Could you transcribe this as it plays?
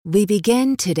We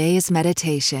begin today's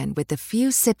meditation with a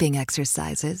few sipping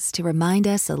exercises to remind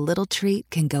us a little treat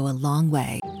can go a long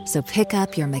way. So pick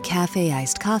up your McCafe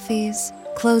iced coffees,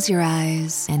 close your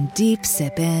eyes, and deep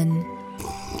sip in.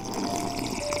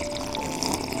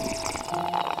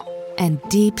 And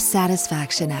deep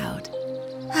satisfaction out.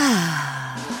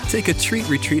 Take a treat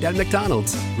retreat at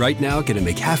McDonald's. Right now, get a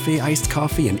McCafe iced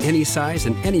coffee in any size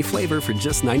and any flavor for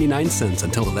just 99 cents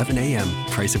until 11 a.m.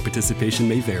 Price of participation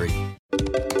may vary.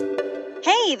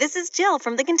 Hey, this is Jill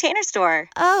from the Container Store.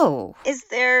 Oh. Is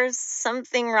there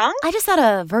something wrong? I just thought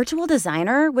a virtual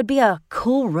designer would be a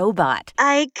cool robot.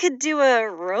 I could do a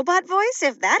robot voice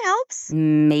if that helps.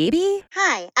 Maybe?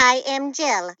 Hi, I am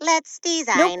Jill. Let's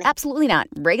design. Nope, absolutely not.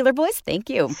 Regular voice, thank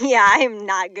you. Yeah, I'm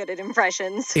not good at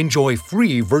impressions. Enjoy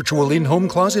free virtual in-home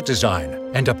closet design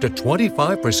and up to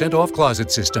 25% off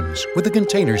closet systems with the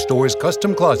Container Store's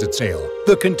custom closet sale.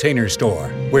 The Container Store,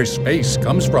 where space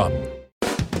comes from.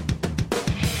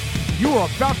 You are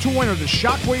about to enter the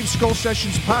Shockwave Skull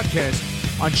Sessions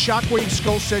podcast on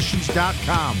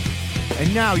shockwaveskullsessions.com.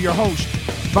 And now your host,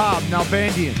 Bob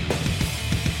Nalbandian.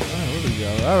 Oh, there we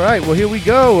go. All right, well, here we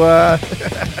go.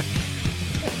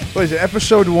 What is it,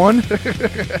 episode 1?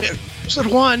 Episode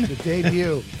 1. The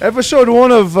debut. Episode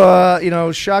 1 of,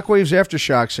 Shockwave's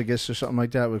Aftershocks, I guess, or something like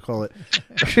that we call it.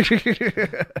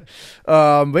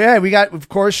 But yeah, we got, of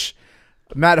course,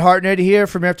 Matt Hartnett here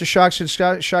from Aftershocks and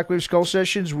Shockwave Skull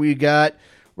Sessions. We got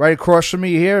right across from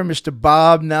me here, Mr.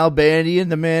 Bob Nalbandian,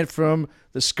 the man from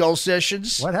the Skull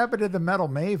Sessions. What happened to the Metal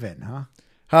Maven, huh?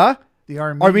 Huh? The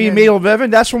Armenian Metal Maven?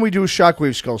 That's when we do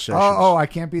Shockwave Skull Sessions. Oh, I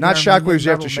can't be the not Armenian Shockwave's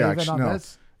Metal Aftershocks. Maven on No.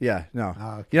 this? Yeah, no.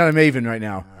 Oh, okay. You're not a Maven right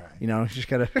now. All right. You know, you just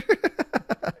got to...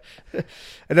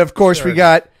 And, of course, we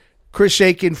got Chris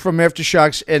Akin from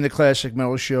Aftershocks and the Classic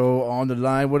Metal Show on the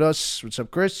line with us. What's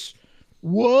up, Chris?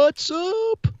 What's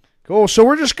up? Cool. So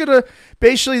we're just going to...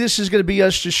 Basically, this is going to be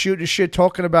us just shooting shit,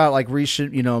 talking about, like,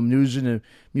 recent, news in the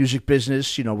music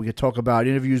business. We could talk about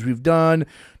interviews we've done,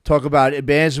 talk about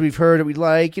bands that we've heard that we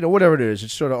like, whatever it is.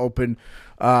 It's sort of open.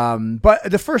 But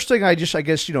the first thing I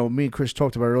guess, me and Chris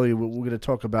talked about earlier, what we're going to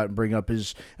talk about and bring up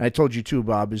is, and I told you too,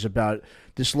 Bob, is about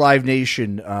this Live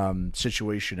Nation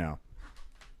situation now.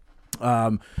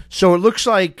 So it looks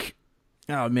like,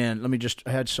 oh man, I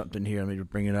had something here. Let me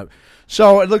bring it up.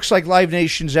 So it looks like Live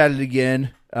Nation's at it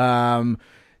again.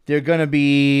 They're going to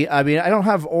be, I don't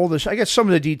have all this, I got some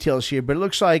of the details here, but it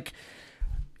looks like,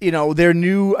 their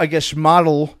new, I guess,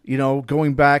 model,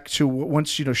 going back to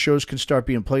once, shows can start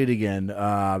being played again.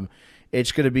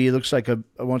 It's going to be, it looks like,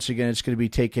 once again, it's going to be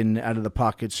taken out of the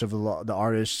pockets of the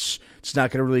artists. It's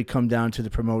not going to really come down to the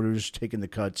promoters taking the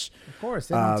cuts. Of course,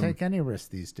 they don't take any risks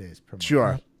these days. Promoters.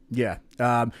 Sure. Yeah.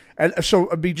 And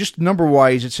so, just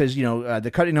number-wise, it says,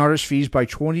 they're cutting artist fees by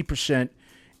 20%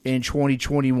 in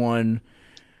 2021.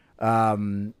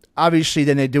 Obviously,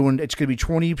 then it's going to be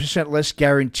 20% less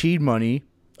guaranteed money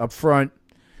up front.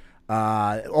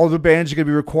 All the bands are going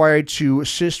to be required to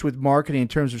assist with marketing in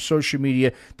terms of social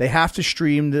media. They have to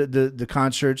stream the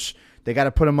concerts. They got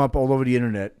to put them up all over the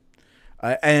internet.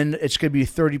 And it's going to be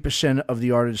 30% of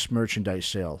the artist's merchandise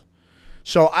sale.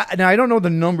 So now I don't know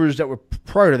the numbers that were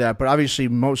prior to that, but obviously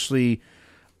mostly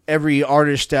every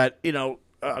artist that,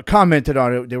 commented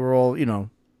on it, they were all,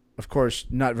 of course,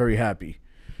 not very happy.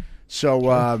 So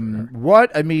I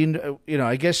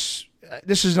guess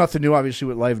this is nothing new, obviously,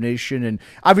 with Live Nation. And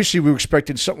obviously we were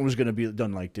expecting something was going to be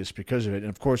done like this because of it. And,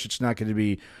 of course, it's not going to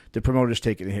be the promoters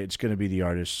taking the hit. It's going to be the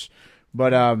artists.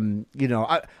 But,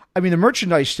 the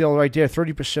merchandise still right there,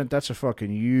 30%, that's a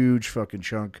fucking huge fucking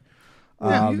chunk.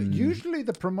 Yeah, usually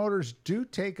the promoters do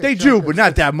take a They chunk do, but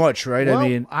not that much, right?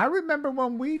 Well, I remember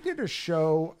when we did a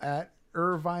show at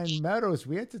Irvine Meadows,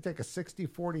 we had to take a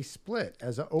 60-40 split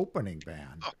as an opening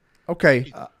band.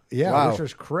 Okay. Which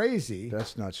was crazy.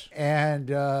 That's nuts. And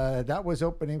that was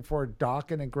opening for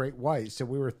Dawkins and Great White, so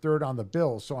we were third on the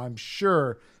bill. So I'm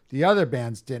sure the other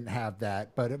bands didn't have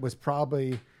that, but it was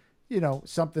probably,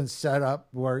 something set up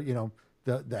where,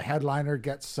 the headliner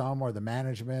gets some, or the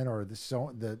management, or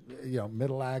the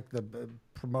middle act, the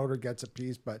promoter gets a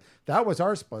piece. But that was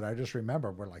our split. I just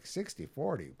remember we're like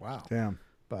 60-40. Wow. Damn.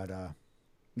 But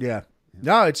yeah.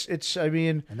 No, it's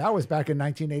and that was back in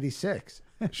 1986.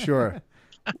 Sure.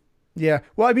 Yeah.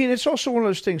 Well, it's also one of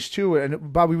those things too.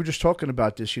 And Bob, we were just talking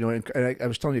about this, and I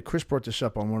was telling you, Chris brought this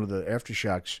up on one of the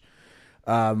Aftershocks.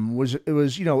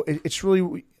 It's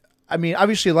really,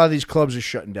 obviously a lot of these clubs are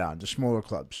shutting down, the smaller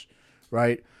clubs,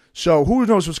 right? So who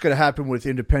knows what's going to happen with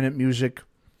independent music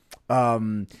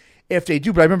if they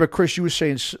do. But I remember, Chris, you were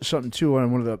saying something too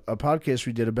on one of the podcasts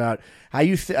we did about how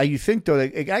you think though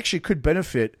that it actually could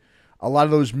benefit a lot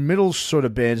of those middle sort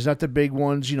of bands, not the big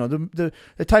ones, the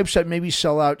types that maybe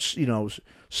sell out,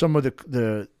 some of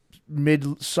the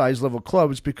mid-size level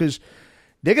clubs, because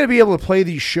they're going to be able to play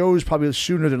these shows probably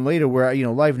sooner than later, where,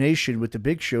 Live Nation with the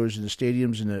big shows in the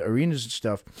stadiums and the arenas and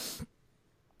stuff.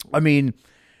 I mean,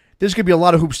 there's going to be a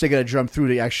lot of hoops they got to jump through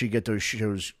to actually get those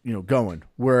shows, going.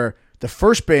 Where the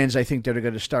first bands I think that are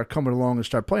going to start coming along and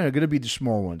start playing are going to be the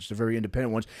small ones, the very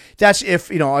independent ones. That's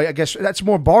if, I guess that's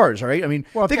more bars, all right? I mean,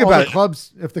 think about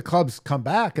it. If the clubs come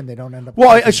back and they don't end up.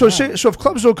 Well, so if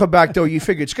clubs don't come back, though, you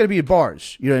figure it's going to be at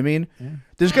bars. You know what I mean? Yeah.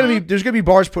 There's going to be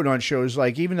bars putting on shows,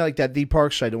 like even like that The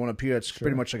Parkside, the one up here, that's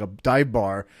pretty much like a dive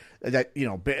bar that,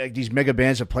 these mega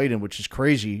bands have played in, which is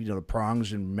crazy. The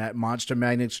Prongs and Monster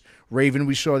Magnets, Raven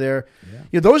we saw there.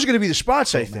 Yeah, those are going to be the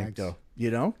spots, I think, though.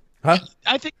 Huh?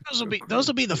 I think those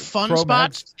will be the fun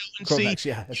spots to go and see.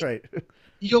 Yeah, that's right.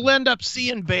 You'll end up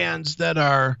seeing bands that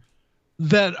are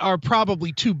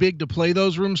probably too big to play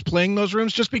those rooms,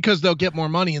 just because they'll get more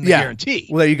money in the guarantee.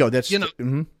 Well, there you go. That's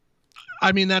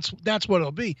I mean, that's what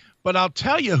it'll be. But I'll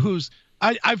tell you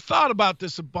I've thought about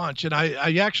this a bunch, and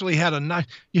I actually had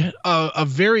a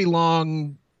very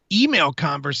long email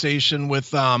conversation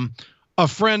with a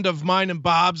friend of mine and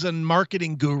Bob's and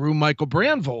marketing guru, Michael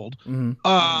Brandvold.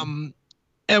 Mm-hmm.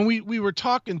 And we were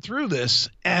talking through this,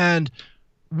 and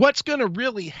what's going to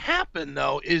really happen,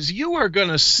 though, is you are going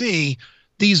to see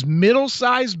these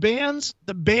middle-sized bands,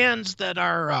 the bands that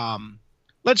are,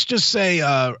 let's just say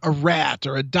a Rat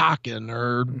or a Dokken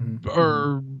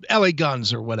or LA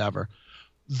Guns or whatever.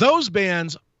 Those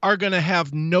bands are going to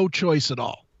have no choice at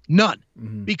all. None.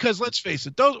 Mm-hmm. Because let's face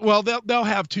it, they'll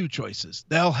have two choices.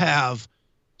 They'll have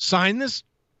sign this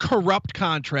corrupt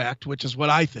contract, which is what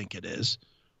I think it is,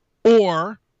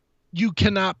 or you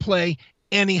cannot play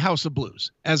any House of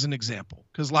Blues, as an example,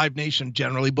 because Live Nation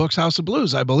generally books House of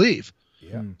Blues, I believe.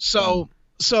 Yeah. So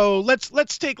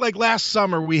let's take, like, last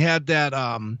summer we had that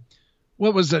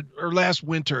what was it, or last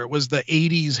winter it was the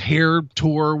 80s hair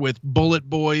tour with Bullet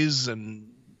Boys and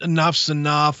Enough's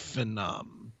Enough and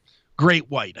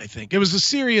Great White, I think. It was the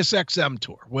Sirius XM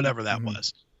tour, whatever that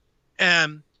was.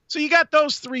 And so you got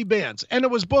those three bands, and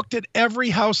it was booked at every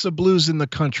House of Blues in the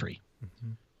country.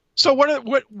 Mm-hmm. So what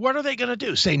are they going to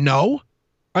do? Say no?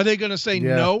 Are they going to say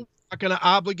no? We're not going to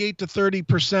obligate to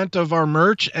 30% of our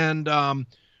merch and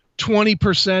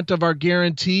 20% of our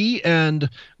guarantee, and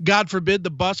God forbid the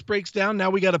bus breaks down.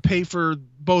 Now we got to pay for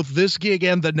both this gig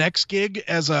and the next gig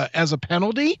as a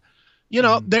penalty. They're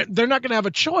not going to have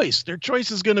a choice. Their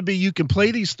choice is going to be, you can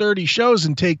play these 30 shows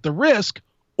and take the risk,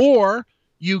 or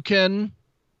you can,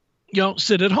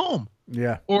 sit at home.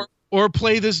 Yeah. Or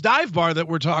play this dive bar that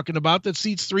we're talking about that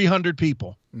seats 300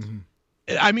 people. Mm-hmm.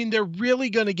 I mean, they're really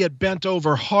going to get bent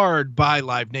over hard by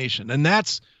Live Nation. And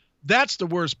that's the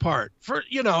worst part.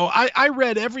 I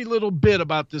read every little bit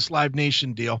about this Live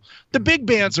Nation deal. The big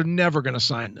bands are never going to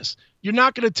sign this. You're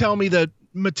not going to tell me that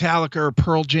Metallica or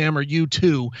Pearl Jam or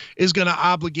U2 is going to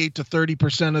obligate to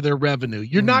 30% of their revenue.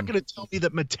 You're not going to tell me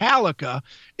that Metallica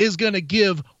is going to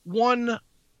give 1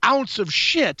 ounce of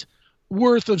shit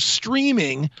worth of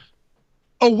streaming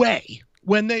away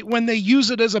when they use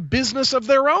it as a business of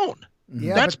their own.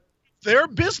 Yeah, that's their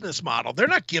business model. They're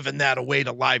not giving that away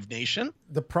to Live Nation.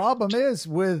 The problem is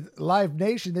with Live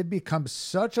Nation, they've become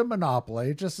such a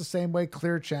monopoly, just the same way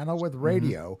Clear Channel with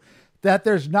radio, that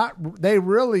they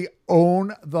really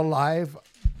own the live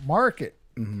market.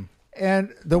 Mm-hmm.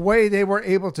 And the way they were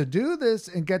able to do this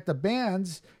and get the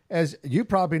bands, as you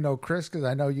probably know, Chris, because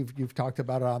I know you've talked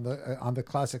about it on the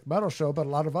Classic Metal Show, but a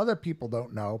lot of other people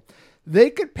don't know.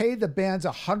 They could pay the bands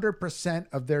 100%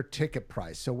 of their ticket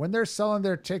price. So when they're selling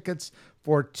their tickets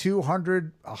for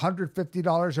 $200,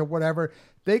 $150 or whatever,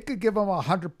 they could give them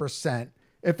 100%.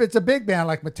 If it's a big band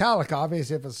like Metallica,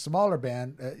 obviously, if it's a smaller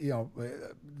band,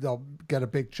 they'll get a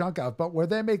big chunk out. But where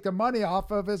they make the money off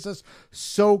of is this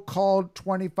so-called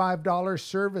 $25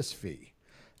 service fee.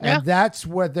 And that's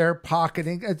what they're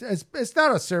pocketing. It's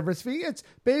not a service fee. It's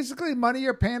basically money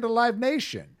you're paying to Live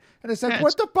Nation. And it's like,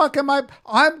 what the fuck am I?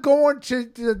 I'm going to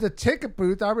the ticket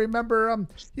booth. I remember,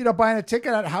 buying a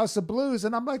ticket at House of Blues,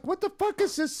 and I'm like, what the fuck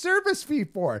is this service fee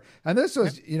for? And this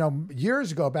was,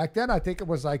 years ago. Back then, I think it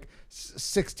was like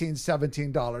 $16,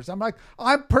 $17. I'm like,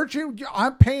 I'm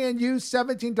paying you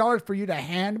 $17 for you to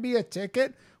hand me a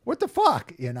ticket. What the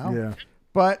fuck, Yeah.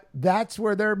 But that's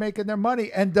where they're making their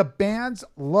money. And the bands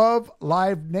love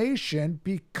Live Nation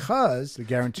because the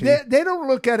guarantee. They don't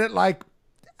look at it like,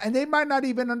 and they might not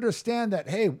even understand that,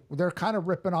 hey, they're kind of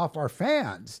ripping off our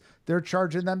fans. They're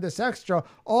charging them this extra.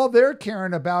 All they're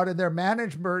caring about and their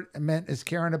management is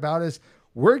caring about is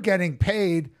we're getting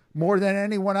paid more than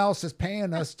anyone else is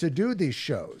paying us to do these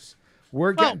shows.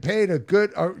 we're getting paid a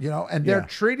good, and they're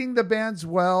treating the bands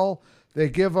well. They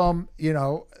give them,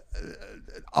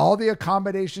 all the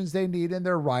accommodations they need in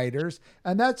their riders,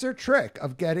 and that's their trick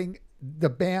of getting the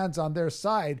bands on their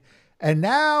side. And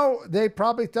now they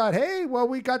probably thought, hey, well,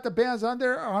 we got the bands on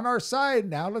our side.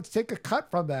 Now let's take a cut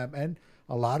from them. And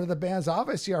a lot of the bands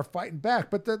obviously are fighting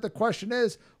back. But the question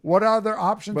is, what other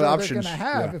options are they going to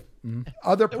have if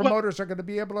other promoters are going to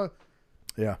be able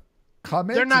to come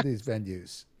into these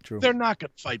venues? True. They're not going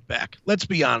to fight back. Let's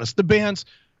be honest. The bands,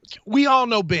 we all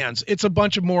know bands. It's a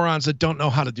bunch of morons that don't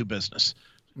know how to do business.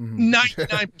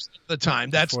 99% of the time.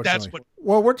 That's what.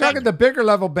 Well, we're talking the bigger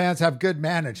level bands have good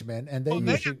management, and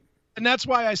and that's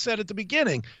why I said at the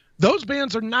beginning, those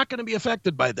bands are not going to be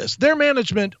affected by this. Their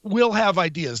management will have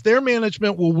ideas. Their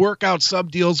management will work out sub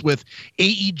deals with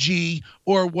AEG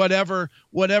or whatever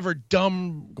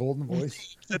dumb golden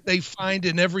voice that they find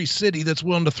in every city that's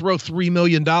willing to throw $3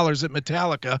 million at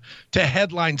Metallica to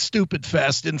headline Stupid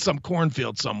Fest in some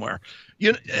cornfield somewhere.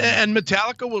 And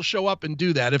Metallica will show up and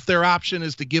do that if their option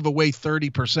is to give away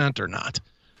 30% or not.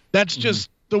 That's just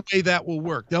the way that will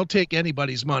work. They'll take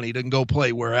anybody's money to go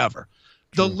play wherever.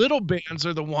 True. The little bands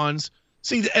are the ones.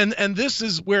 See, and this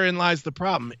is wherein lies the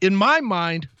problem. In my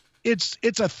mind, it's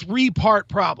a 3-part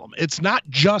problem. It's not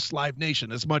just Live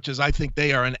Nation as much as I think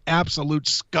they are an absolute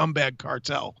scumbag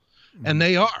cartel, and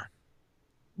they are.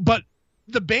 But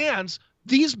the bands,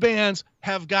 these bands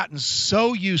have gotten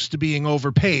so used to being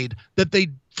overpaid that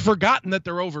they've forgotten that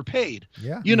they're overpaid.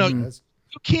 Yeah.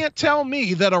 You can't tell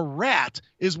me that a Rat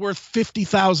is worth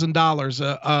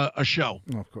 $50,000 a show.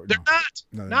 No, of course, they're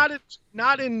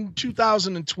not in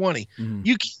 2020.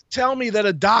 You can't tell me that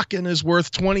a Dokken is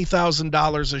worth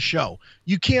 $20,000 a show.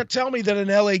 You can't tell me that an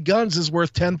LA Guns is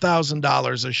worth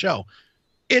 $10,000 a show.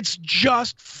 It's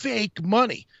just fake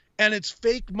money, and it's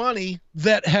fake money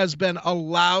that has been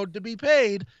allowed to be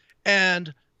paid.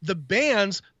 And the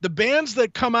bands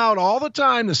that come out all the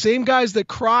time, the same guys that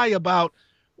cry about,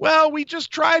 well, we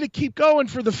just try to keep going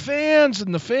for the fans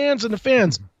and the fans and the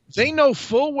fans. They know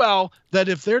full well that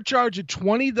if they're charging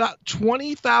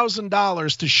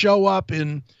 $20,000 to show up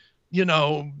in,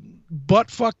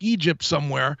 buttfuck Egypt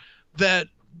somewhere, that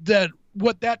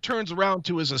what that turns around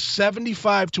to is a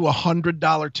 $75 to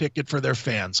 $100 ticket for their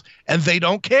fans, and they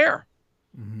don't care.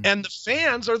 And the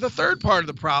fans are the third part of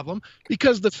the problem,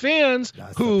 because the fans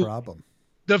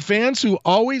the fans who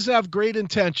always have great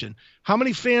intention. How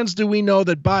many fans do we know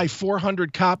that buy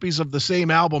 400 copies of the same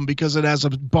album because it has a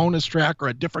bonus track or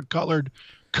a different colored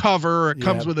cover, or it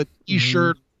comes with a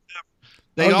T-shirt?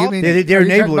 They're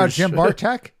enablers. About Jim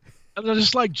Bartek?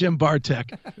 Just like Jim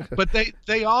Bartek. But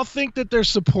they all think that they're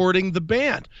supporting the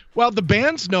band. Well, the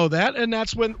bands know that, and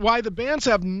that's why the bands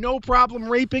have no problem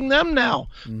raping them now.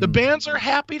 The bands are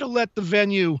happy to let the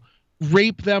venue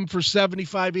rape them for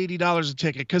 $75, $80 a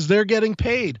ticket because they're getting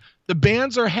paid. The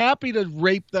bands are happy to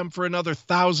rape them for another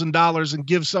 $1,000 and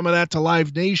give some of that to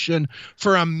Live Nation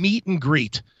for a meet and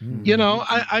greet.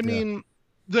 I mean,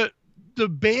 the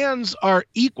bands are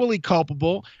equally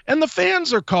culpable, and the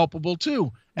fans are culpable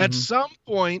too. At some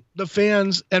point, the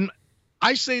fans, and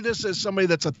I say this as somebody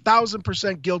that's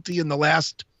 1,000% guilty in the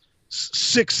last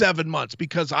 6-7 months,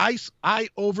 because I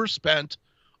overspent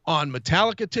on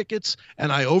Metallica tickets,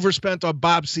 and I overspent on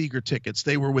Bob Seger tickets.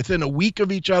 They were within a week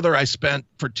of each other. I spent,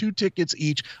 for 2 tickets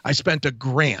each, I spent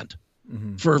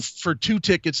 $1,000 for 2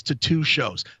 tickets to 2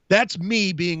 shows. That's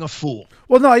me being a fool.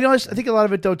 Well, no, I think a lot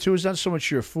of it, though, too, is not so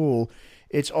much you're a fool.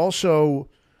 It's also...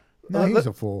 No, he's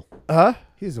a fool. Huh?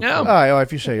 He's a fool. All right,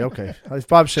 if you say, okay. If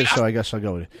Bob says so, I guess I'll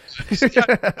go with it.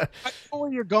 I know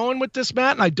where you're going with this,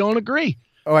 Matt, and I don't agree.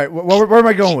 All right, where am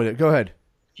I going with it? Go ahead.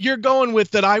 You're going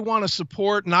with that I want to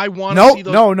support and I want to see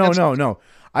those. No.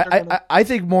 I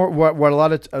think more what a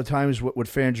lot of times what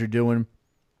fans are doing,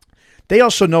 they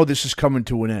also know this is coming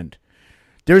to an end.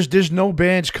 There's no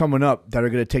bands coming up that are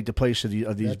going to take the place of these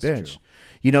bands.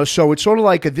 True. So it's sort of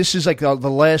like this is like the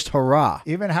last hurrah.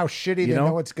 Even how shitty they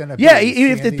know it's going to be. Yeah,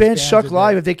 even if the bands suck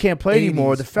live, if they can't play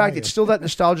anymore, the fact it's still that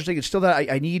nostalgia thing. It's still that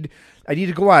I need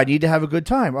to go out. I need to have a good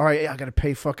time. All right, I got to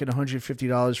pay fucking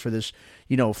 $150 for this.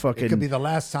 Fucking. It could be the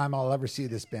last time I'll ever see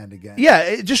this band again.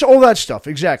 Yeah, just all that stuff.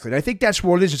 Exactly. And I think that's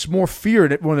what it is. It's more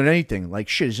fear more than anything. Like,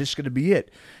 shit, is this going to be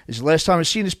it? Is the last time I've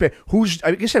seen this band?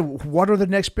 Like I said, what are the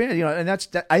next band? And that's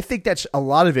that. I think that's a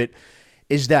lot of it.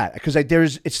 Is that because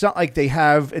it's not like they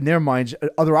have in their minds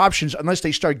other options unless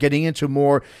they start getting into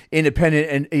more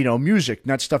independent and music,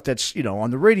 not stuff that's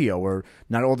on the radio or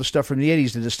not all the stuff from the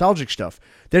 80s, the nostalgic stuff.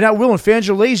 They're not willing. Fans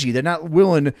are lazy. They're not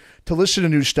willing to listen to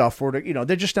new stuff or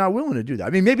they're just not willing to do that. I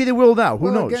mean, maybe they will now.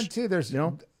 Who knows? Again, too, there's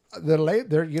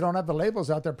you don't have the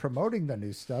labels out there promoting the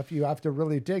new stuff. You have to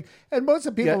really dig. And most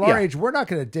of the people Yeah, our age, we're not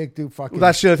going to dig through fucking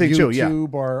that's the other thing YouTube too, yeah.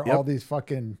 or all these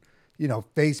fucking,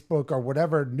 Facebook or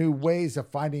whatever new ways of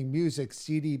finding music,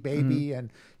 CD Baby.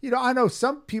 And, I know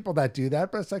some people that do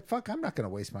that, but it's like, fuck, I'm not going to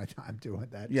waste my time doing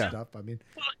that stuff. I mean,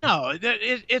 no,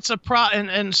 it's a problem,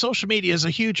 and social media is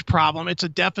a huge problem. It's a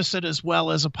deficit as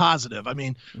well as a positive. I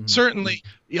mean, certainly,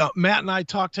 Matt and I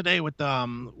talked today with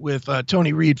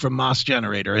Tony Reed from Moss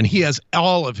Generator, and he has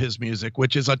all of his music,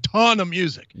 which is a ton of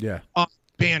music, on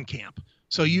Bandcamp.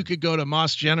 So you could go to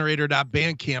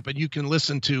mossgenerator.bandcamp and you can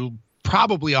listen to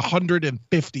probably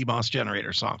 150 Moss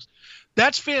Generator songs.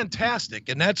 That's fantastic,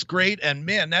 and that's great. And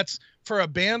man, that's for a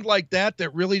band like that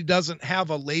really doesn't have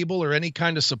a label or any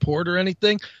kind of support or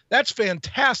anything. That's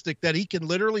fantastic that he can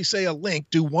literally say a link,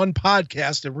 do one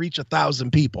podcast, and reach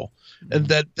 1,000 people, and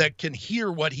that can hear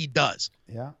what he does.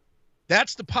 Yeah,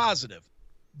 that's the positive.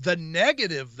 The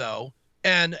negative, though,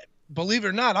 and believe it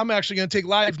or not, I'm actually going to take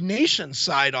Live Nation's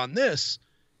side on this,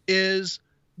 is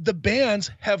the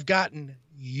bands have gotten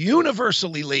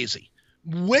universally lazy.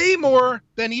 Way more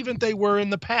than even they were in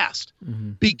the past,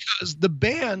 because the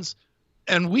bands,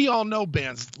 and we all know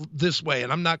bands this way,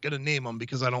 and I'm not going to name them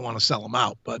because I don't want to sell them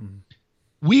out, but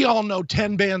we all know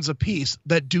 10 bands apiece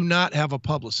that do not have a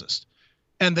publicist,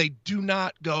 and they do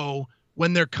not go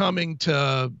when they're coming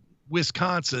to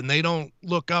Wisconsin. They don't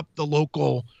look up the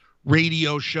local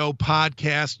radio show,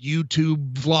 podcast,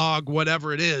 YouTube, vlog,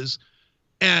 whatever it is,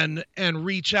 and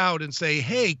reach out and say,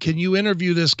 hey, can you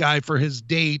interview this guy for his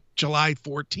date July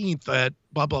 14th at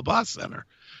blah, blah, blah center?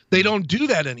 They don't do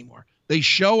that anymore. They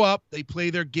show up, they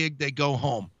play their gig, they go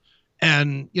home.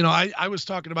 And, I was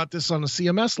talking about this on the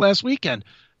CMS last weekend.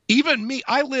 Even me,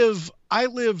 I live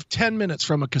 10 minutes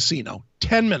from a casino,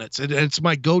 10 minutes. It's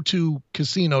my go-to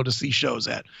casino to see shows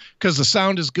at because the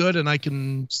sound is good and I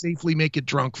can safely make it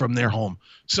drunk from their home.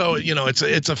 So,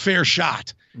 it's a fair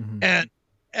shot.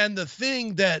 And the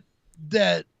thing that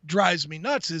drives me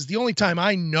nuts is the only time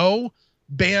I know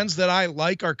bands that I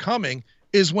like are coming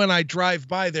is when I drive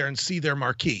by there and see their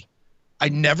marquee. I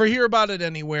never hear about it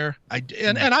anywhere.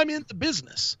 And I'm in the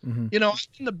business. I'm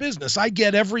in the business. I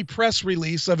get every press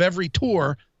release of every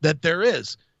tour that there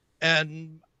is.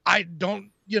 And I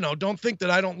don't think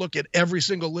that I don't look at every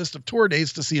single list of tour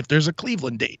dates to see if there's a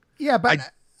Cleveland date. Yeah,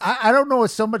 but I don't know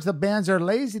if so much the bands are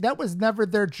lazy. That was never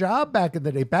their job back in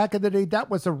the day. Back in the day, that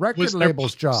was a record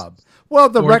label's job. Well,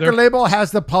 the record label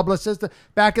has the publicist.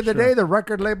 Back in the day, the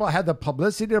record label had the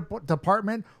publicity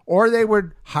department, or they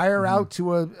would hire out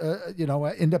to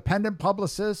an independent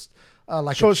publicist,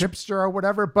 like a Chipster or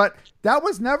whatever. But that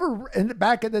was never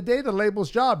back in the day the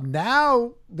label's job.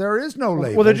 Now there is no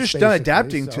label. Well, they're just done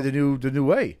adapting to the new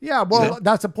way. Yeah, well,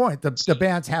 that's the point. The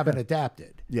bands haven't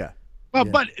adapted. Yeah. Well,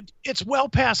 but it's well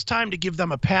past time to give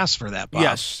them a pass for that, Bob.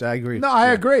 Yes, I agree. No,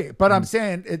 I agree. But I'm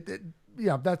saying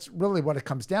that's really what it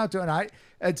comes down to. And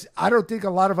I don't think a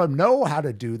lot of them know how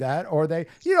to do that, or they,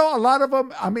 a lot of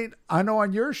them. I mean, I know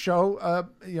on your show,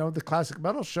 the Classic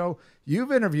Metal Show,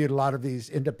 you've interviewed a lot of these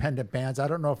independent bands. I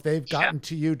don't know if they've gotten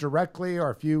to you directly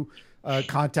or if you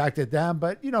contacted them,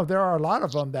 but there are a lot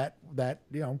of them that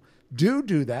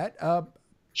do that.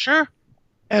 Sure.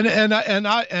 And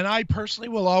I personally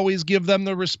will always give them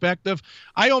the respect of,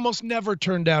 I almost never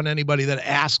turn down anybody that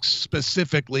asks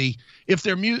specifically if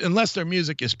unless their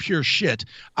music is pure shit,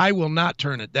 I will not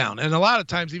turn it down. And a lot of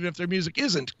times, even if their music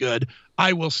isn't good,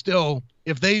 I will still,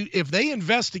 if they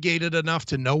investigated enough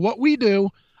to know what we do,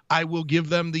 I will give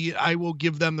them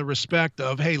the respect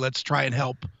of, hey, let's try and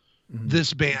help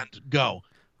this band go.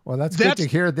 Well, that's good to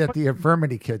hear that the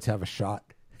Infirmity kids have a shot.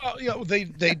 Oh, they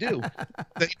do. They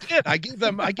did. I gave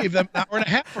them an hour and a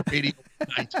half of radio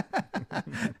tonight.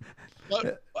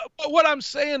 But what I'm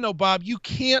saying, though, Bob, you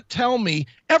can't tell me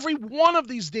every one of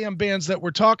these damn bands that we're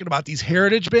talking about, these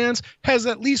heritage bands, has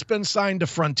at least been signed to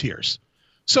Frontiers.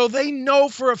 So they know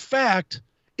for a fact,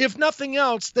 if nothing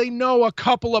else, they know a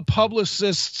couple of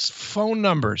publicists' phone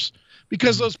numbers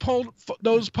because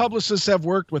those publicists have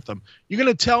worked with them. You're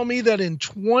going to tell me that in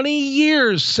 20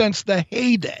 years since the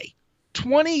heyday,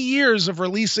 20 years of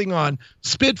releasing on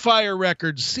Spitfire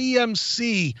Records,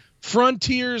 CMC,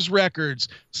 Frontiers Records,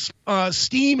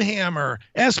 Steamhammer,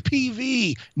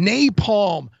 SPV,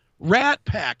 Napalm, Rat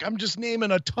Pack. I'm just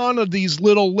naming a ton of these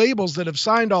little labels that have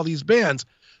signed all these bands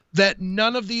that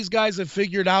none of these guys have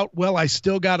figured out, well, I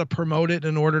still got to promote it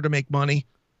in order to make money.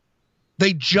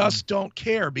 They just don't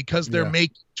care because they're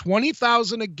making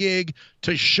 $20,000 a gig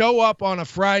to show up on a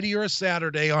Friday or a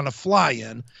Saturday on a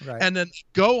fly-in, and then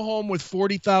go home with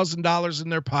 $40,000 in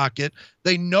their pocket.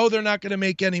 They know they're not going to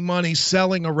make any money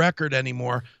selling a record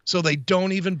anymore, so they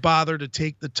don't even bother to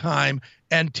take the time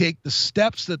and take the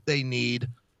steps that they need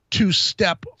to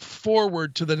step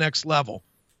forward to the next level.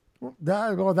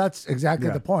 Well, that's exactly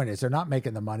the point. Is they're not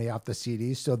making the money off the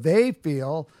CDs, so they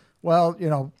feel, well,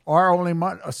 our only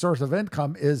source of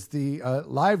income is the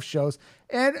live shows.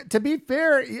 And to be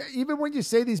fair, even when you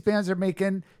say these bands are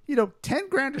making,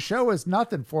 $10,000 a show is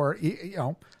nothing for,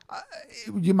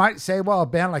 you might say, well, a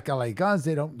band like LA Guns,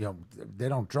 they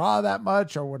don't draw that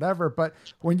much or whatever. But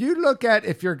when you look at,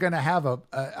 if you're going to have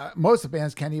most of the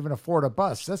bands can't even afford a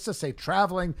bus. Let's just say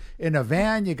traveling in a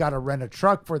van, you got to rent a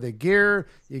truck for the gear.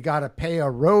 You got to pay a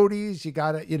roadies. You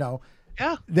got to,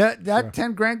 yeah, that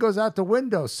 $10,000 goes out the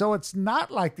window. So it's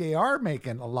not like they are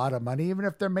making a lot of money, even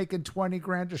if they're making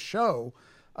 $20,000 a show.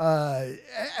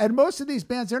 And most of these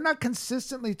bands, they're not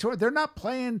consistently touring. They're not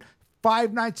playing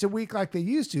 5 nights a week like they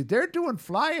used to. They're doing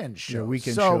fly-in shows,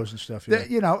 weekend shows and stuff.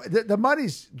 Yeah. The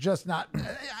money's just not.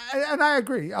 And I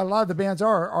agree. A lot of the bands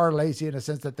are lazy in a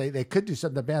sense that they could do some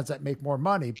of the bands that make more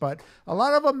money, but a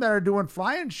lot of them that are doing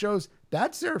fly-in shows,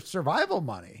 that's their survival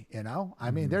money. I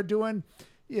mean, they're doing,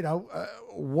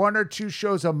 1 or 2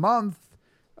 shows a month.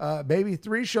 Maybe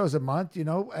 3 shows a month.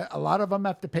 A lot of them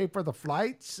have to pay for the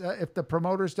flights if the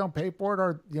promoters don't pay for it,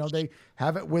 or they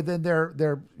have it within their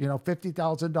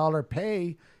 $50,000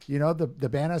 pay. The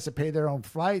band has to pay their own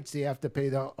flights. They have to pay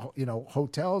the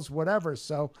hotels, whatever.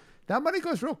 So that money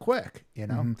goes real quick.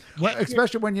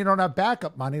 Especially when you don't have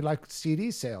backup money like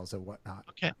CD sales and whatnot.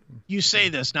 Okay, you say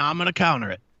this now. I'm going to counter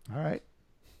it. All right,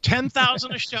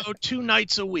 10,000 a show, 2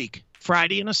 nights a week,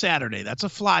 Friday and a Saturday. That's a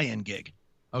fly-in gig.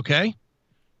 Okay.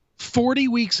 40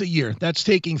 weeks a year. That's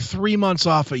taking 3 months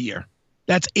off a year.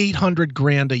 That's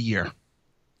 $800,000 a year.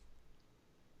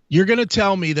 You're going to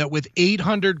tell me that with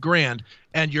 $800,000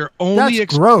 and you're only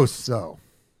that's gross, though.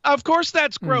 Of course,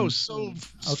 that's gross. So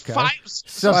okay.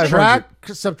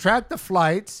 Subtract the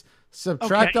flights,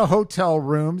 subtract the hotel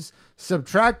rooms,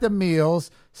 subtract the meals,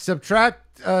 subtract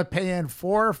paying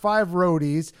 4 or 5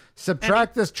 roadies,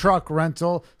 subtract this truck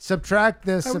rental, subtract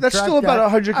this. That's still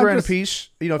about $100,000 a piece.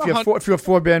 If you have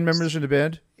 4 band members in the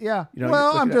band. Yeah.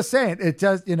 Well, I'm just saying it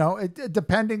does. It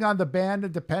depending on the band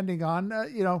and depending on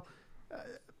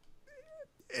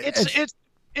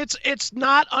it's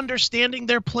not understanding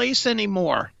their place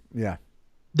anymore. Yeah.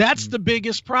 That's the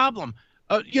biggest problem.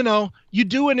 You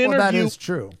do an interview. Well, that is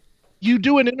true. You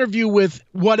do an interview with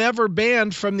whatever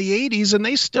band from the 80s and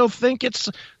they still think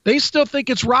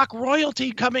it's rock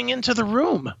royalty coming into the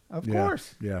room. Of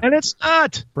course. Yeah. And it's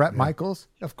not. Brett Michaels?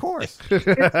 Of course.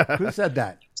 Who said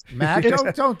that? Matt,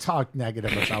 don't talk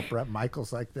negative about Brett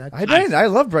Michaels like that. I didn't. I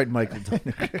love Brett Michaels.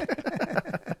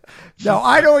 No,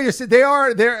 I know what you said.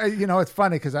 They're it's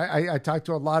funny because I talk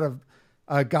to a lot of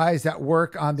guys that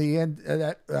work on the end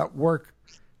that work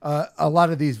a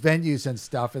lot of these venues and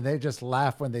stuff, and they just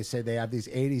laugh when they say they have these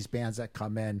 80s bands that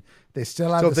come in. They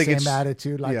still have the same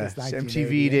attitude like it's 1980.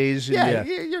 MTV days.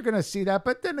 You're going to see that.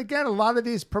 But then again, a lot of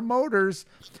these promoters,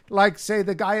 like say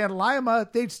the guy in Lima,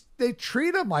 they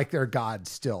treat them like they're gods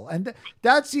still. And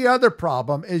that's the other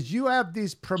problem is you have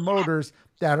these promoters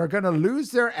that are going to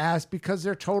lose their ass because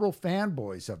they're total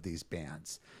fanboys of these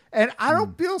bands. And I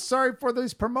don't feel sorry for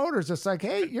these promoters. It's like,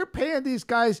 hey, you're paying these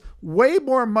guys way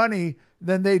more money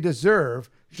than they deserve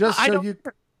just so you.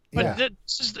 But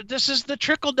this is the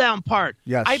trickle down part.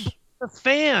 Yes. I blame the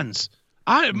fans.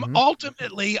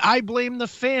 Ultimately I blame the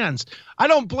fans. I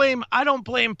don't blame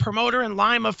promoter in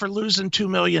Lima for losing $2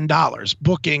 million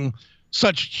booking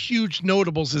such huge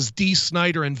notables as Dee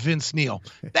Snider and Vince Neil.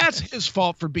 That's his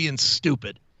fault for being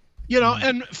stupid.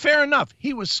 And fair enough,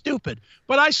 he was stupid.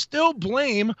 But I still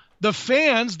blame the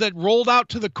fans that rolled out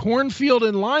to the cornfield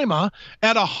in Lima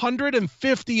at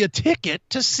 $150 a ticket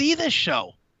to see this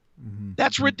show.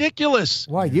 That's ridiculous.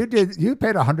 Why you paid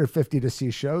 $150 to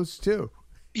see shows too?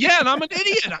 Yeah, and I'm an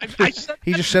idiot.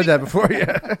 He just said that before.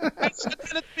 Yeah, I said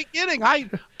that at the beginning. I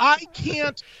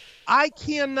cannot.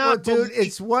 Well, dude,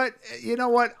 it's what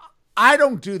I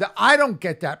don't do that. I don't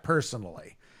get that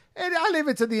personally. And I leave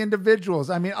it to the individuals.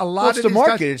 I mean, a lot of the these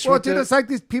market. Guys, it's like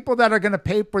these people that are going to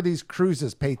pay for these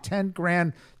cruises, pay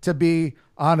 $10,000 to be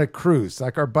on a cruise,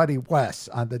 like our buddy Wes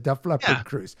on the Def Leppard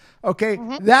cruise. Okay,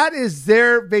 that is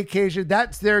their vacation.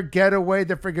 That's their getaway.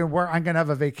 They're freaking where I'm going to have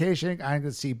a vacation. I'm going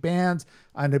to see bands.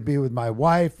 I'm going to be with my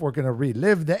wife. We're going to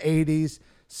relive the 80s.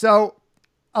 So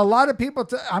a lot of people,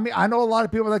 I know a lot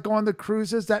of people that go on the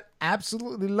cruises that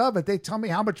absolutely love it. They tell me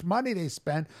how much money they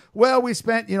spend. Well, we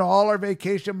spent, all our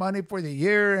vacation money for the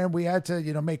year and we had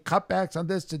to, make cutbacks on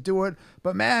this to do it.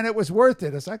 But man, it was worth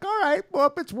it. It's like, all right, well,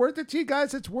 if it's worth it to you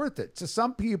guys, it's worth it. To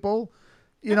some people,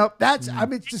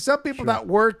 to some people that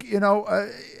work,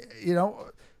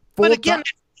 but again,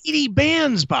 80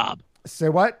 bands, Bob. Say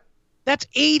what? That's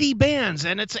 80 bands,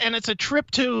 and it's a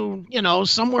trip to,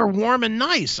 somewhere warm and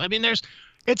nice. I mean,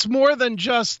 it's more than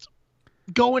just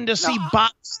going to see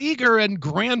Bob Seger and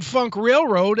Grand Funk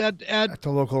Railroad at the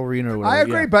local arena or whatever. I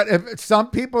agree, but if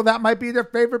some people, that might be their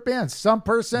favorite band. Some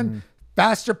person,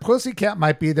 Faster Pussycat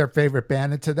might be their favorite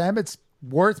band, and to them it's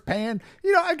worth paying.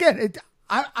 Again,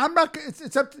 I'm not.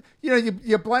 It's up to,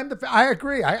 you blame the. I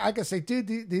agree. I can say,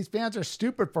 dude, these fans are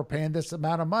stupid for paying this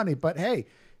amount of money. But hey,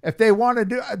 if they want to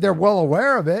do, they're well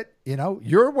aware of it.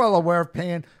 You're well aware of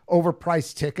paying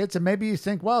overpriced tickets, and maybe you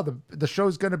think, well, the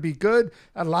show's going to be good.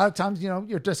 And a lot of times,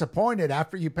 you're disappointed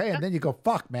after you pay, and then you go,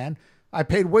 fuck, man, I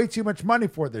paid way too much money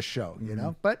for this show.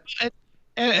 But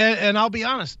and I'll be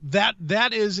honest,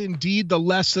 that is indeed the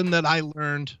lesson that I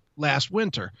learned last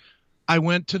winter. I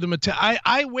went to the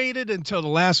I waited until the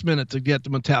last minute to get the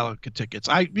Metallica tickets.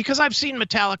 Because I've seen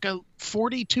Metallica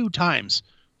 42 times.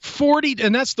 40,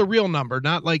 and that's the real number,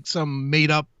 not like some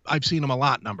made up I've seen them a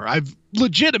lot number. I've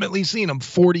legitimately seen them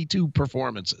 42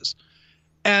 performances.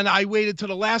 And I waited to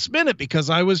the last minute because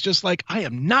I was just like, I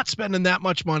am not spending that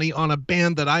much money on a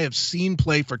band that I have seen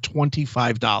play for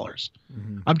 $25.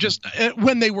 I'm just,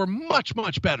 when they were much,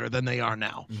 much better than they are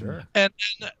now. Sure. And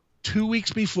 2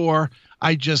 weeks before,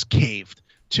 I just caved.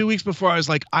 2 weeks before, I was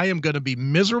like, I am going to be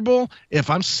miserable if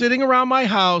I'm sitting around my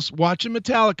house watching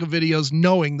Metallica videos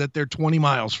knowing that they're 20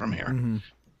 miles from here.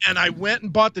 And I went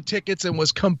and bought the tickets and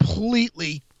was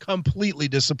completely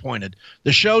disappointed.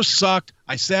 The show sucked.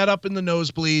 I sat up in the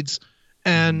nosebleeds,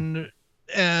 and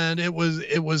it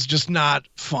was just not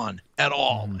fun at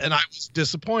all. And I was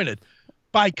disappointed.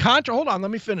 By contrast, hold on,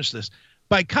 let me finish this.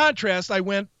 By contrast, I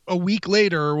went a week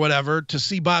later or whatever to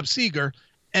see Bob Seger,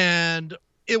 and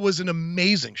it was an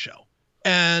amazing show,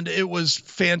 and it was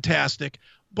fantastic.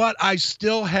 But I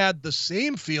still had the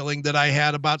same feeling that I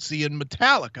had about seeing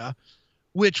Metallica,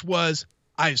 which was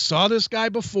I saw this guy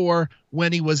before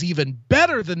when he was even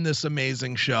better than this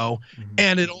amazing show,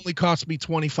 and it only cost me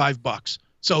 $25.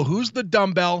 So who's the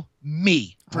dumbbell?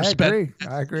 Me. I agree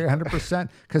 100%.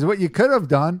 Because what you could have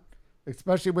done,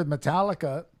 especially with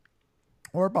Metallica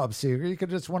or Bob Seger, you could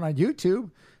just went on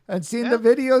YouTube and seen the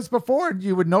videos before, and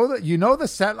you would know that the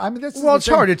set. I mean, it's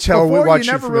hard to tell. Before, we watch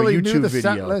you never it from really a YouTube knew the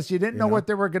video, set list. You didn't know what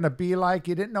they were going to be like.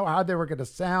 You didn't know how they were going to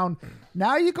sound.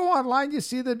 Now you go online, you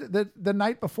see the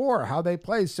night before how they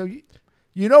play, so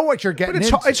you know what you're getting.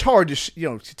 But it's hard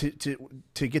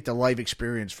to get the live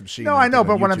experience from seeing. No, I know,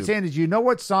 but on what YouTube. I'm saying is, you know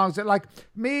what songs that, like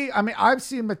me. I mean, I've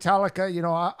seen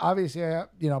Metallica. Obviously,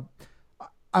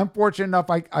 I'm fortunate enough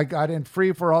I got in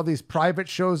free for all these private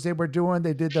shows they were doing.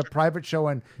 They did the private show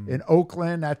in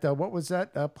Oakland at the, what was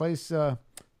that place, the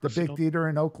big theater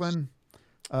in Oakland?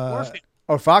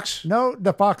 Fox? No,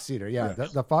 the Fox Theater. Yeah.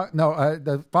 The Fox. No,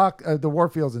 the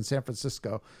Warfields in San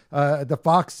Francisco. The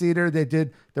Fox Theater. They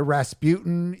did the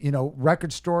Rasputin,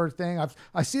 record store thing.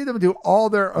 I see them do all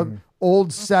their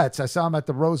old sets. I saw them at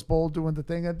the Rose Bowl doing the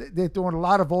thing. They're doing a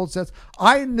lot of old sets.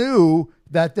 I knew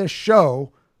that this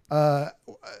show,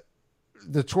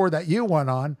 the tour that you went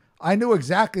on, I knew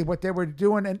exactly what they were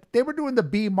doing, and they were doing the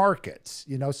B markets,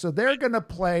 so they're going to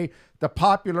play the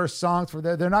popular songs for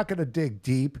they're not going to dig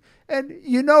deep, and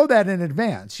you know that in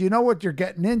advance, you know what you're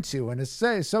getting into, and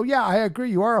so yeah, I agree,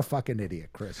 you are a fucking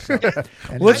idiot, Chris. So,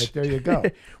 and there you go.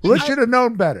 You should have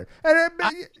known better. And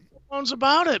phones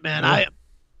about it, man. I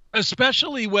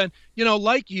especially when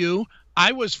like you,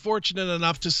 I was fortunate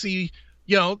enough to see.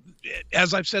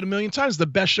 As I've said a million times, the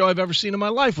best show I've ever seen in my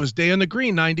life was Day on the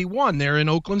Green, 91, there in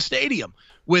Oakland Stadium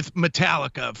with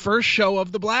Metallica, first show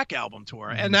of the Black Album tour.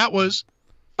 And that was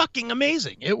fucking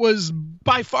amazing. It was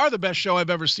by far the best show I've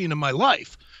ever seen in my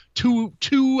life. 2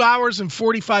 hours and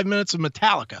 45 minutes of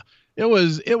Metallica. It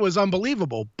was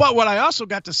unbelievable. But what I also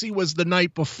got to see was the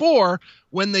night before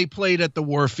when they played at the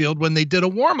Warfield, when they did a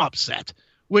warm-up set,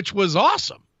 which was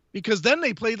awesome. Because then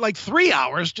they played like 3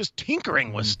 hours just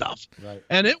tinkering with stuff. Right.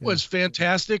 And it was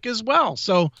fantastic as well.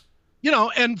 So,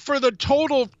 and for the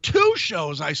total 2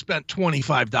 shows, I spent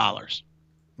 $25.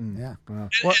 Yeah.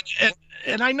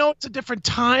 And I know it's a different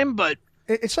time, but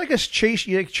it's like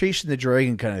chasing the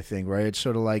dragon kind of thing, right? It's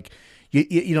sort of like,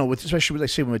 especially with, like,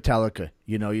 say, with Metallica,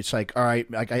 it's like, all right,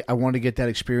 I want to get that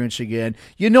experience again.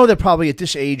 That probably at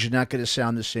this age you're not going to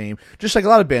sound the same. Just like a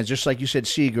lot of bands, just like you said,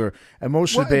 Seger, and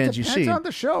most of the bands you see. It depends on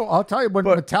the show. I'll tell you, when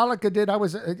Metallica did,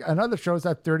 another show was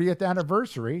that 30th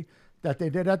anniversary that they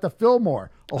did at the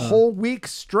Fillmore, a whole week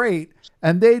straight,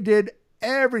 and they did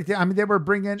everything. I mean, they were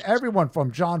bringing everyone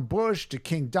from John Bush to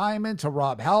King Diamond to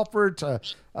Rob Halford to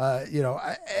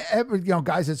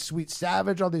Guys at Sweet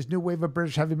Savage, all these new wave of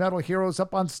British heavy metal heroes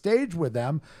up on stage with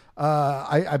them.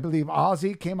 I believe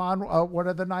Ozzy came on one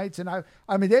of the nights, and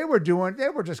they were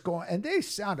just going, and they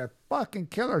sounded fucking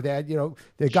killer. They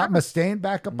got Mustaine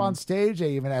back up on stage.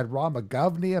 They even had Ron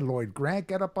McGovney and Lloyd Grant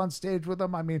get up on stage with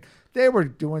them. I mean, they were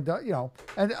doing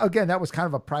and again, that was kind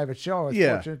of a private show. I was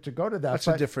fortunate to go to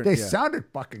that. They sounded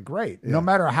fucking great, no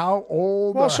matter how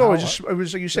old. Well, so it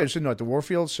was like you said, it's at the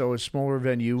Warfield, so a smaller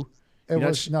venue. That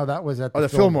was at the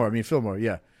Fillmore. Fillmore,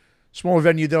 yeah. Smaller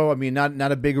venue, though. I mean,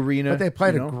 not a big arena. But they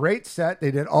played a great set. They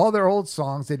did all their old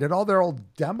songs. They did all their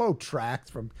old demo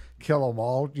tracks from Kill 'Em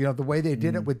All, the way they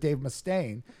did it with Dave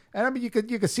Mustaine. And I mean, you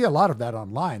could see a lot of that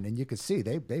online, and you could see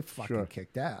they fucking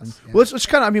kicked ass. Well, let's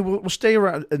kind of, I mean, we'll stay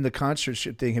around in the concert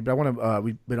thing here, but I want to,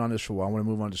 we've been on this for a while. I want to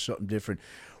move on to something different.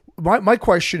 My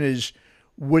question is,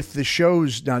 with the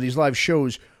shows now, these live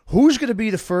shows, who's going to be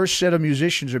the first set of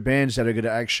musicians or bands that are going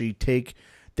to actually take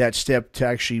that step to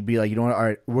actually be like, you know what, all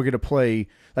right, we're going to play.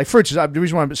 Like, for instance, the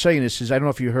reason why I'm saying this is I don't know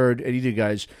if you heard, any of you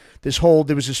guys, there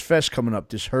was this fest coming up,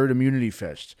 this Herd Immunity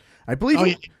Fest. I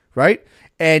believe right?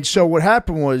 And so what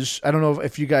happened was, I don't know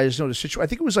if you guys know the situation. I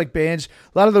think it was like bands,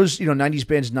 a lot of those, 90s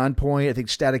bands, Nonpoint, I think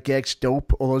Static X,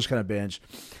 Dope, all those kind of bands.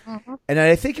 Mm-hmm. And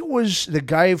I think it was the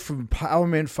guy from Power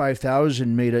Man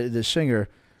 5000 the singer.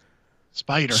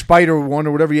 Spider One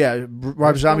or whatever,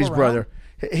 Rob Zombie's brother.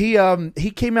 He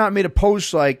came out and made a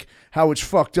post like how it's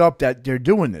fucked up that they're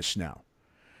doing this now.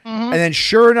 Mm-hmm. And then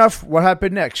sure enough, what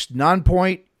happened next?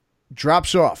 Nonpoint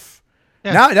drops off.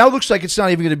 Yeah. Now it looks like it's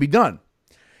not even going to be done.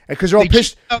 Because they're all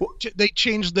pissed. They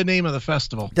changed the name of the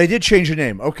festival. They did change the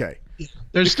name. Okay.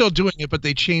 They're still doing it, but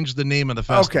they changed the name of the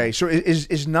festival. Okay, so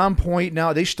is Nonpoint now,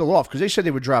 are they still off? Because they said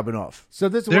they were dropping off. So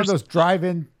this is one of those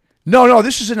drive-in. No,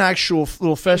 this is an actual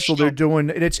little festival they're doing.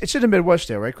 It's in the Midwest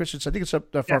there, right, Chris? I think it's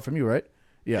up that far from you, right?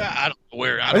 Yeah. I don't know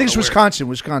where. I think it's Wisconsin.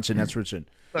 Wisconsin, that's where it's in.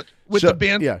 But with the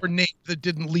bands that were named, that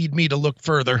didn't lead me to look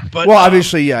further. But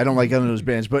obviously, I don't like any of those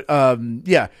bands. But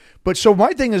But so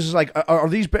my thing is like, are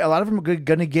these a lot of them are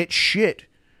going to get shit?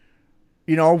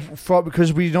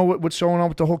 Because we know what's going on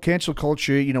with the whole cancel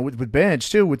culture. With bands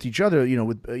too, with each other.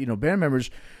 With band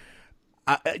members.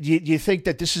 Do you think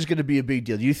that this is going to be a big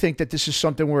deal? Do you think that this is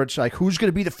something where it's like, who's going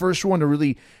to be the first one to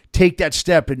really take that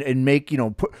step and make,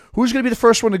 who's going to be the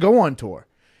first one to go on tour?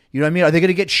 You know what I mean? Are they going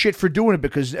to get shit for doing it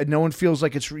because no one feels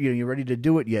like it's, you're ready to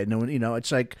do it yet? No one, it's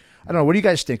like, I don't know. What do you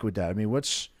guys think with that? I mean,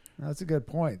 that's a good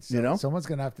point. So, someone's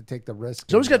going to have to take the risk.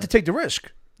 Someone's going to have to take the risk,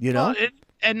 Well,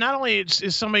 and not only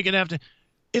is somebody going to have to,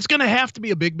 it's going to have to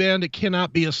be a big band. It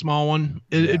cannot be a small one.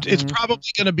 It's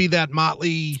probably going to be that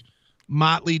Motley,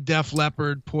 Def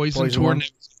Leppard, Poison tour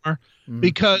next summer,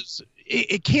 because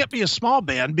it can't be a small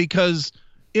band, because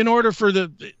in order for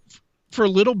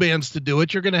little bands to do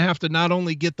it, you're going to have to not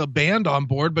only get the band on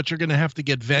board, but you're going to have to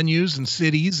get venues and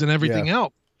cities and everything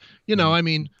else. I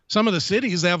mean, some of the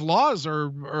cities have laws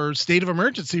or state of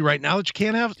emergency right now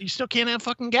that you still can't have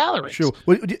fucking gatherings. Sure.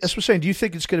 Well, that's what I'm saying. Do you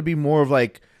think it's going to be more of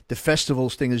like the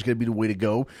festivals thing is going to be the way to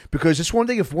go? Because it's one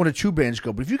thing if one or two bands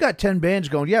go, but if you got 10 bands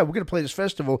going, we're going to play this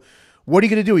festival, what are you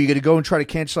going to do? Are you going to go and try to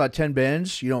cancel out 10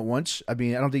 bands at once? I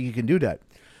mean, I don't think you can do that.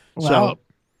 Well,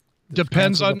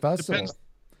 depends on the festival.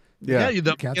 You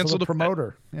cancel the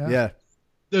promoter. Yeah.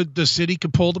 The city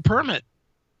could pull the permit.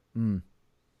 I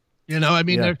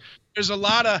mean, there's a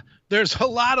lot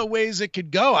of ways it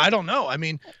could go. I don't know. I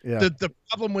mean, the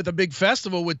problem with a big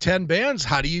festival with 10 bands,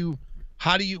 what are you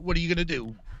going to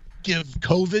do? Give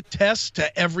COVID tests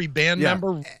to every band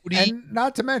member? And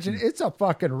not to mention, it's a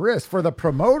fucking risk for the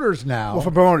promoters now. Well, for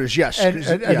promoters, yes. And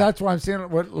that's why I'm saying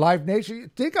what Live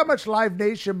Nation, think how much Live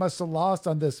Nation must have lost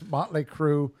on this Motley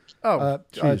Crue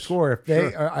tour. If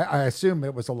they, I assume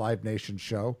it was a Live Nation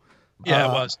show. Yeah,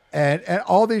 it was. And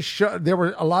all these shows, there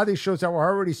were a lot of these shows that were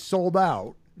already sold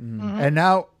out and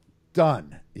now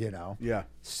done, Yeah.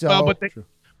 So,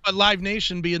 but Live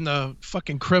Nation, being the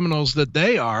fucking criminals that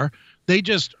they are, they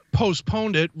just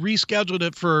postponed it, rescheduled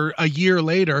it for a year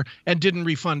later, and didn't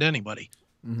refund anybody.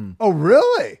 Mm-hmm. Oh,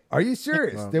 really? Are you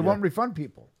serious? They won't refund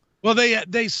people. Well, they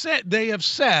have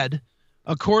said,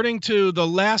 according to the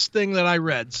last thing that I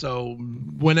read, so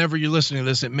whenever you're listening to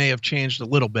this, it may have changed a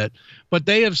little bit, but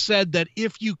they have said that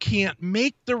if you can't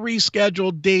make the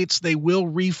rescheduled dates, they will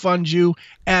refund you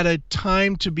at a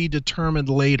time to be determined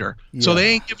later. Yeah. So they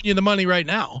ain't giving you the money right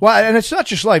now. Well, and it's not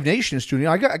just Live Nation,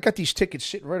 Studio. I got these tickets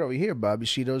sitting right over here, Bob. You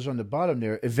see those on the bottom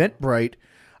there. Eventbrite.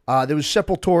 There was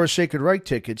Sepultura Sacred Reich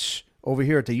tickets over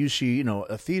here at the UC,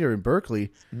 a theater in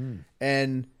Berkeley,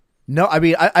 and. No, I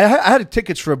mean, I had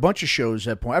tickets for a bunch of shows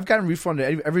at that point. I've gotten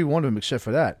refunded every one of them except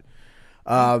for that.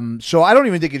 So I don't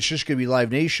even think it's just going to be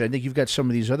Live Nation. I think you've got some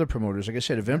of these other promoters. Like I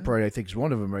said, Eventbrite, I think, is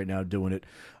one of them right now doing it.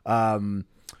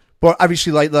 But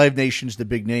obviously, Live Nation's the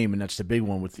big name, and that's the big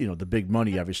one with the big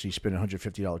money. Obviously, spending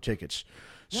 $150 tickets.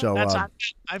 So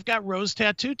I've got Rose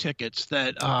Tattoo tickets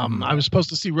that I was supposed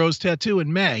to see Rose Tattoo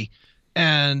in May,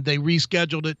 and they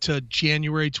rescheduled it to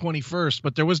January 21st.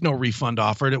 But there was no refund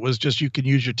offered. It was just you can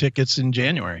use your tickets in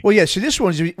January. Well, yeah. So this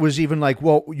one was even like,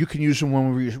 well, you can use them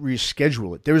when we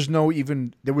reschedule it. There was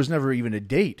never even a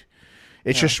date.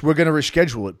 It's just we're going to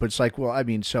reschedule it. But it's like, well, I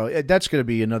mean, so that's going to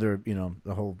be another,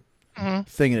 the whole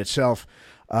thing in itself.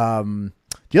 The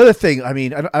other thing, I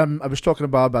mean, I was talking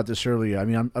about this earlier. I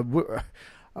mean,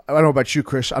 I don't know about you,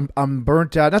 Chris. I'm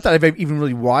burnt out. Not that I've even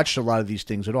really watched a lot of these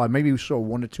things at all. I maybe saw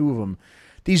one or two of them.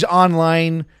 These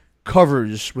online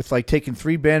covers with like taking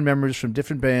 3 band members from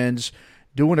different bands,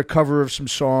 doing a cover of some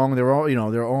song. They're all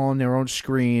they're all on their own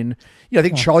screen. I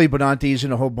think Charlie Benante's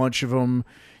in a whole bunch of them.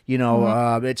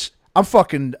 I'm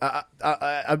fucking.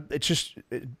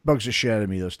 It bugs the shit out of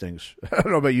me. Those things. I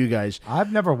don't know about you guys.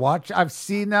 I've never watched. I've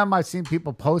seen them. I've seen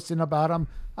people posting about them.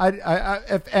 I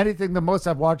if anything, the most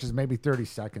I've watched is maybe 30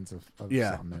 seconds of something.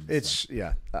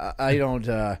 I don't.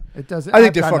 It doesn't. I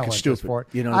think they're fucking stupid. For it.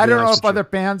 I don't know if other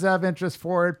bands have interest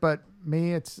for it, but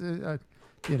me, it's. I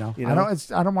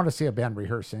don't want to see a band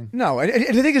rehearsing. No, and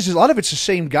the thing is, a lot of it's the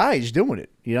same guys doing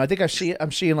it. I think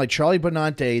I'm seeing like Charlie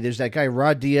Benante. There's that guy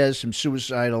Rod Diaz from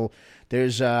Suicidal.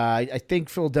 There's I think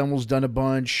Phil Demel's done a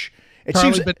bunch.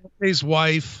 Charlie Benante's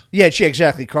wife. Yeah,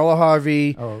 exactly. Carla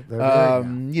Harvey. Oh,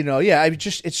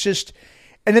 it's just,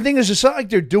 and the thing is, it's not like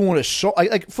they're doing a song.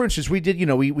 Like for instance, we did,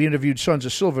 we interviewed Sons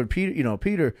of Silver and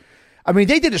Peter. I mean,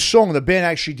 they did a song. The band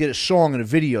actually did a song and a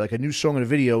video, like a new song and a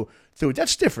video through it.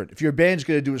 That's different. If your band's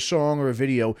going to do a song or a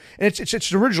video, and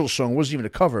it's an original song, it wasn't even a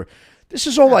cover. This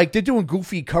is all like they're doing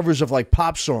goofy covers of like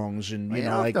pop songs, and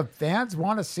if the fans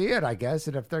want to see it, I guess,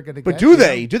 and if they're going to. But do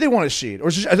they? Do they want to see it, or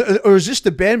is this the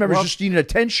band members just needing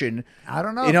attention? I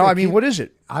don't know. What is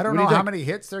it? I don't know how many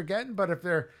hits they're getting, but if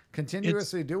they're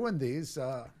continuously doing these,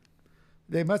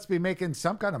 they must be making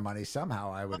some kind of money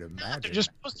somehow. I would imagine. They're just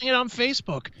posting it on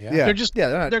Facebook. Yeah. They're just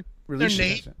they're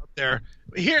releasing it out there.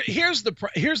 Here's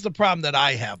the problem that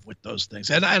I have with those things,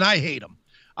 and I hate them.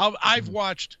 I've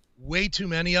watched way too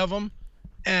many of them.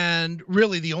 And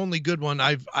really, the only good one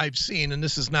I've seen, and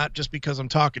this is not just because I'm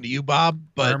talking to you, Bob,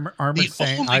 but Armored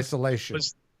Saint Isolation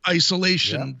was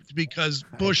Isolation because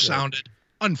Bush sounded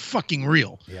unfucking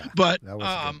real. Yeah, but that was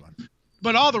a good one.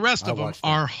 But all the rest of them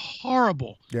are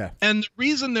horrible. Yeah, and the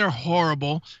reason they're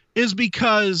horrible is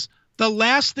because the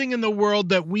last thing in the world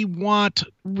that we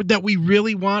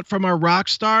really want from our rock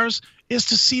stars is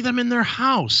to see them in their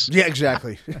house. Yeah,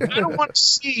 exactly. I don't want to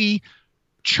see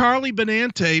Charlie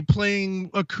Benante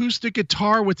playing acoustic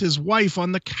guitar with his wife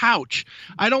on the couch.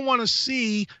 I don't want to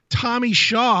see Tommy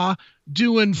Shaw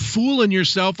doing Fooling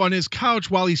Yourself on his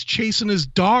couch while he's chasing his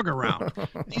dog around.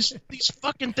 These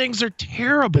fucking things are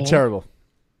terrible. They're terrible.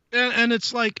 And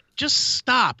it's like, just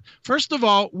stop. First of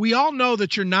all, we all know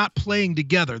that you're not playing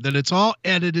together, that it's all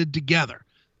edited together.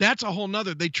 That's a whole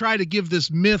nother. They try to give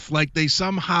this myth like they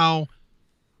somehow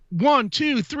 1,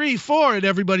 2, 3, 4, and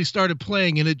everybody started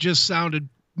playing, and it just sounded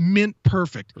mint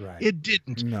perfect. Right. It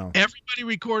didn't. No. Everybody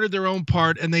recorded their own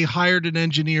part, and they hired an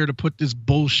engineer to put this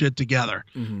bullshit together.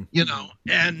 Mm-hmm.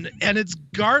 And it's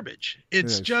garbage.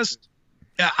 It's just,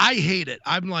 I hate it.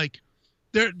 I'm like,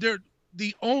 I'm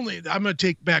going to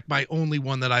take back my only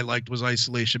one that I liked was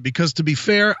Isolation, because to be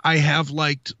fair, I have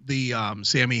liked the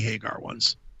Sammy Hagar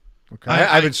ones. Okay.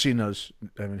 I haven't seen those.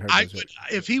 I haven't heard those yet.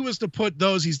 If he was to put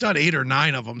those, he's done 8 or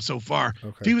 9 of them so far.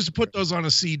 Okay. If he was to put those on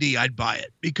a CD, I'd buy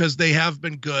it because they have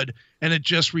been good. And it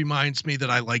just reminds me that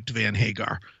I liked Van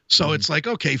Hagar. So it's like,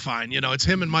 okay, fine. It's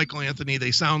him and Michael Anthony.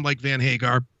 They sound like Van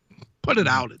Hagar. Put it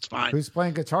out. It's fine. Who's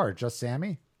playing guitar? Just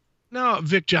Sammy? No,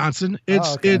 Vic Johnson.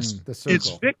 It's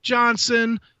Vic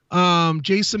Johnson,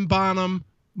 Jason Bonham,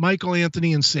 Michael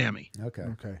Anthony, and Sammy.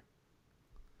 Okay.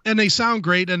 And they sound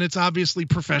great, and it's obviously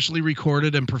professionally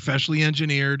recorded and professionally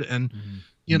engineered, and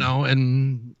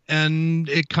and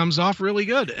it comes off really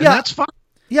good, and that's fine.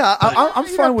 Yeah, I'm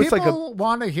fine with people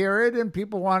want to hear it, and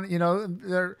people want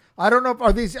they're. I don't know if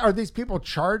are these people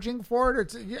charging for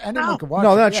it? Anyone can watch.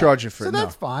 No, it. they're not charging for it. So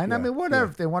that's fine. Yeah. I mean,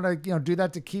 whatever if they want to do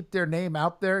that to keep their name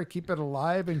out there, keep it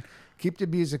alive, and keep the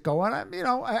music going.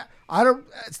 I don't.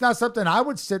 It's not something I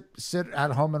would sit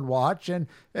at home and watch, and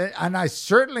I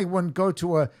certainly wouldn't go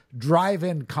to a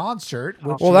drive-in concert.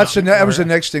 Well, that was the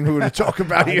next thing we were going to talk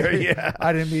about here. Yeah,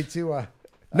 I didn't mean to.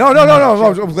 No.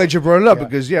 I'm glad you brought it up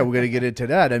because we're going to get into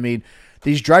that. I mean,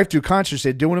 these drive-through concerts,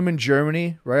 they're doing them in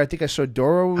Germany, right? I think I saw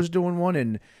Doro was doing one,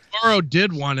 and Doro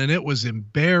did one, and it was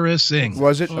embarrassing.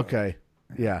 Was it? Okay.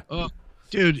 Yeah. Oh,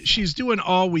 dude, she's doing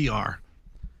All We Are,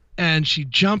 and she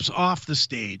jumps off the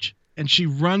stage, and she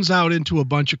runs out into a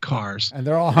bunch of cars. And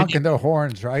they're all honking their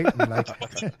horns, right? And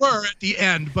were at the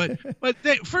end, but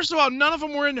they, first of all, none of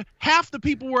them were in. Half the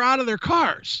people were out of their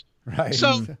cars. Right.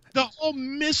 So the whole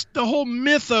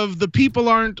myth of the people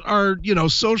are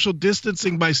social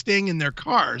distancing by staying in their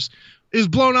cars is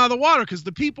blown out of the water, because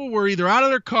the people were either out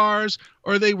of their cars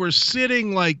or they were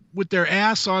sitting like with their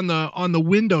ass on the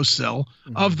windowsill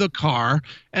of the car,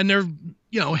 and they're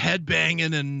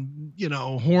headbanging and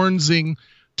hornsing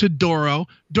to Doro.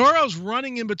 Doro's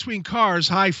running in between cars,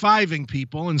 high-fiving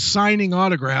people and signing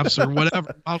autographs or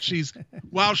whatever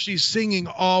while she's singing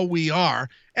All We Are.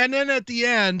 And then at the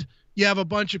end, you have a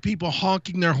bunch of people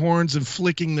honking their horns and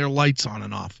flicking their lights on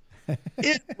and off.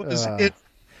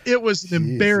 It was an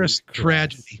embarrassing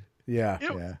tragedy. Yeah.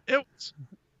 It was.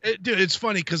 Dude, it's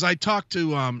funny because I talked to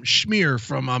Schmier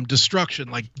from Destruction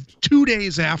like 2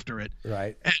 days after it.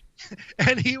 Right.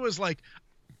 And he was like,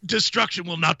 Destruction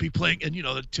will not be playing, and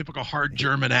the typical hard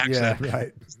German accent. Yeah,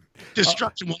 right.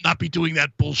 Destruction will not be doing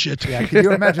that bullshit. Yeah, can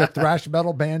you imagine a thrash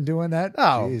metal band doing that?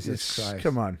 Oh, Jesus Christ.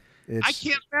 Come on. I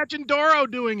can't imagine Doro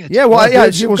doing it. Yeah, well,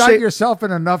 dude, you've got yourself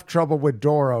in enough trouble with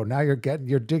Doro. Now you're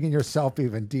digging yourself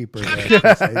even deeper.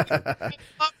 I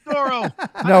love Doro.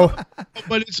 No,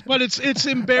 but it's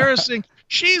embarrassing.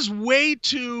 She's way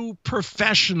too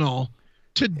professional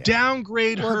to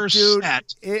downgrade her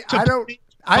set.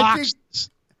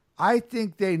 I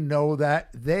think they know that.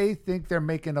 They think they're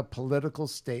making a political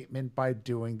statement by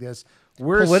doing this.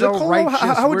 We're political? so righteous.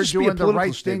 How would we're this be a doing the political right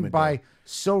thing statement, by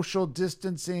social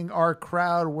distancing our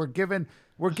crowd. We're giving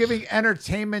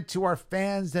entertainment to our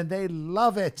fans, and they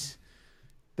love it.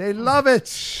 They love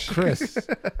it, Chris.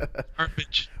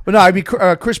 Garbage. But no, I mean,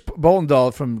 Chris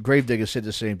Bolendal from Gravedigger said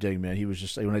the same thing, man. He was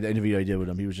just, when I interview I did with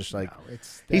him, he was just like,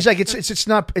 he's like,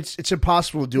 it's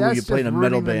impossible to do when you're playing a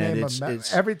metal band.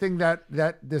 It's everything that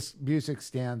this music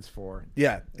stands for.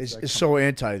 Yeah, it's so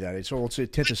anti that. It's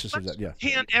antithesis of that. Yeah.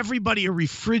 Hand everybody a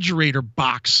refrigerator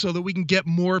box so that we can get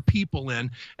more people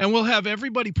in, and we'll have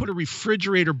everybody put a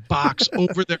refrigerator box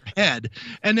over their head,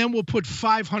 and then we'll put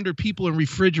 500 people in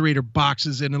refrigerator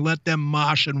boxes in and let them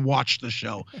mosh and watch the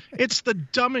show. It's the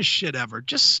dumbest shit ever.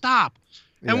 Just stop.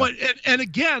 And and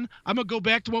again, I'm gonna go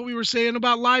back to what we were saying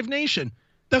about Live Nation.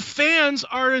 The fans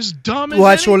are as dumb as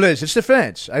that's what it is. It's the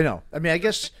fans. I know. I mean, I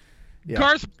guess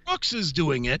Garth Brooks is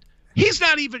doing it. He's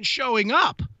not even showing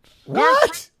up.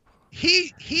 What?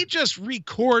 He just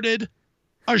recorded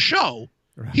a show.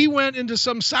 Right. He went into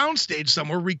some soundstage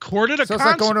somewhere, recorded a concert. It's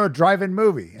like going to a drive-in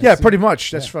movie. Yeah, pretty much.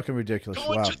 That's fucking ridiculous.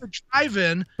 Going to the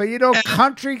drive-in. But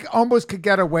country almost could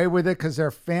get away with it because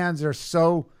their fans are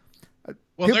so.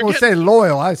 People will say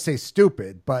loyal. I say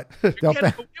stupid, but they'll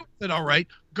get away with it, all right.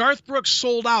 Garth Brooks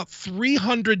sold out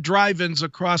 300 drive-ins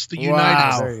across the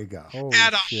United States. There you go.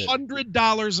 At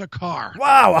 $100 a car.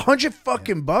 Wow, $100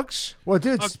 fucking bucks. Well,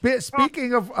 dude,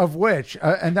 speaking of which,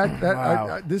 and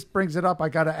that this brings it up. I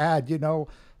got to add,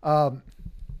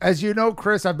 as you know,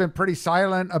 Chris, I've been pretty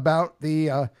silent about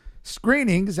the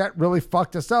screenings that really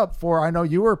fucked us up. I know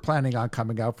you were planning on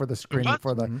coming out for the screening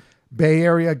for the Bay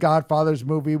Area Godfathers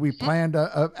movie. We planned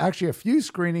actually a few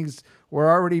screenings were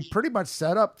already pretty much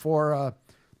set up for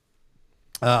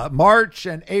March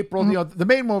and April. The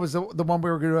main one was the one we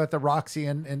were going to do at the Roxy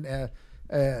in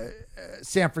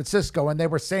San Francisco, and they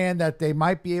were saying that they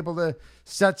might be able to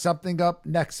set something up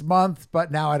next month,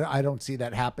 but now I don't see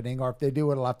that happening. Or if they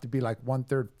do, it'll have to be like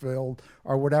 1/3 filled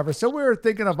or whatever. So we were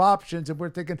thinking of options, and we're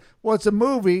thinking, well, it's a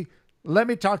movie. Let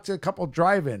me talk to a couple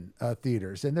drive-in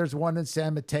theaters, and there's one in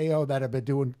San Mateo that have been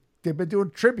doing. They've been doing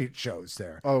tribute shows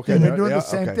there. Oh, okay. They've been doing the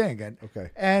same thing.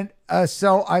 And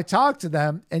so I talked to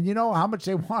them, and you know how much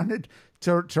they wanted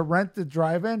to rent the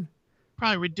drive-in?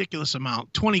 Probably a ridiculous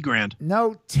amount. 20 grand.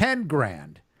 No, 10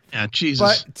 grand. Yeah,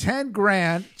 Jesus. But 10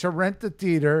 grand to rent the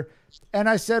theater. And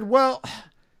I said, well,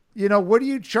 what do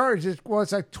you charge? It's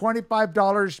like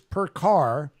 $25 per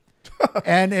car.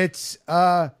 And it's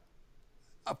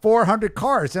 400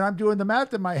 cars. And I'm doing the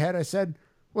math in my head. I said,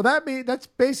 well, that's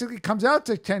basically comes out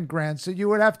to 10 grand. So you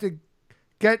would have to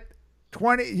get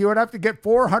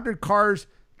 400 cars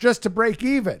just to break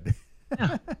even.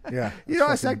 Yeah.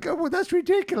 I said, well, that's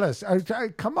ridiculous.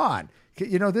 Come on.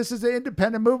 This is an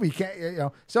independent movie.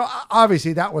 Can't. So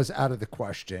obviously that was out of the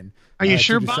question. Are you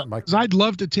sure, Bob? Like I'd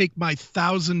love to take my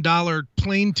 $1,000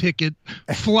 plane ticket,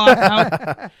 fly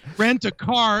out, rent a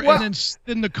car, and then sit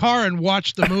in the car and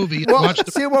watch the movie.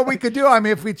 See what we could do. I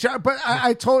mean, if we but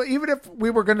I told, even if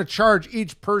we were going to charge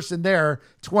each person there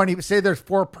 20, say there's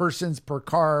 4 persons per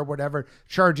car or whatever,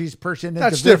 charge each person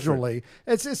individually.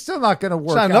 It's still not going to work.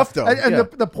 It's not enough though. And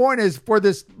the point is, for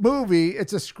this movie,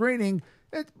 it's a screening.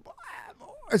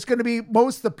 It's going to be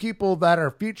most of the people that are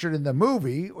featured in the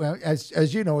movie.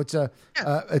 As you know, it's a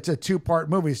 2-part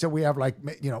movie. So we have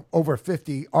over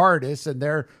 50 artists and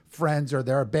their friends or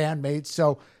their bandmates.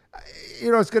 So,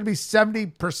 it's going to be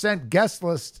 70% guest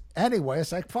list anyway.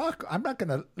 It's like, fuck, I'm not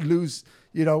going to lose,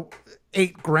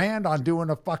 $8,000 on doing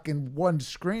a fucking one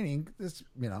screening.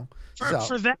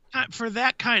 For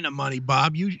that kind of money,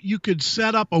 Bob, you could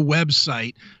set up a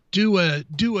website, do a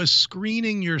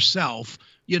screening yourself.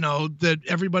 That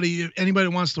anybody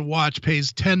wants to watch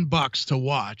pays $10 to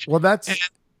watch. Well,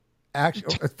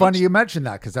 actually, it's funny you mentioned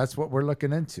that, because that's what we're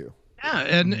looking into. Yeah,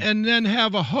 and then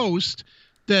have a host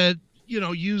that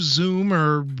use Zoom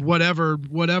or whatever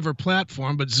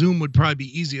platform, but Zoom would probably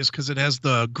be easiest because it has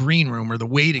the green room or the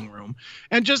waiting room,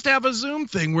 and just have a Zoom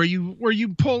thing where you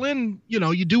pull in,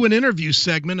 you do an interview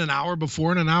segment an hour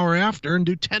before and an hour after, and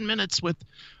do 10 minutes with,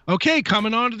 okay,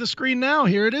 coming onto the screen now,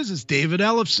 here it is. It's David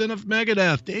Ellefson of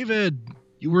Megadeth. David,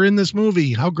 you were in this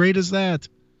movie. How great is that?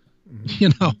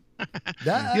 You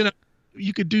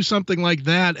could do something like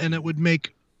that, and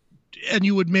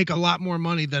you would make a lot more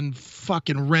money than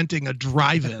fucking renting a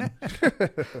drive-in.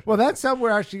 Well, that's something we're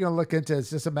actually going to look into.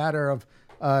 It's just a matter of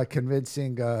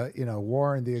convincing,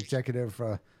 Warren, the executive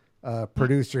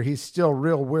producer. He's still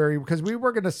real weary, because we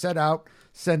were going to send out,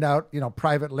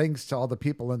 private links to all the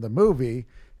people in the movie.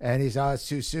 And he's, it's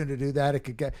too soon to do that. It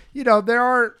could get, there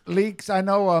are leaks. I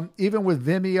know, even with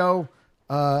Vimeo,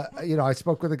 I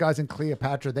spoke with the guys in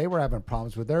Cleopatra. They were having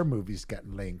problems with their movies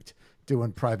getting linked,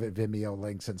 doing private Vimeo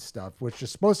links and stuff, which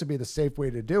is supposed to be the safe way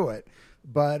to do it.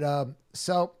 But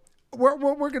so we're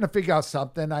going to figure out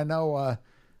something. I know,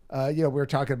 we were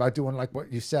talking about doing like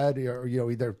what you said, or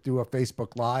either do a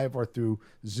Facebook Live or through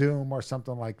Zoom or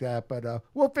something like that. But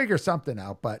we'll figure something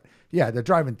out. But yeah, the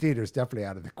drive-in theater is definitely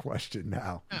out of the question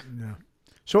now. Yeah.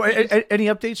 So any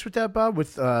updates with that, Bob,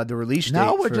 with the release date?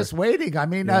 No, we're just waiting. I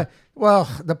mean,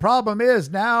 the problem is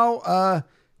now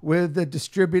with the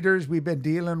distributors, we've been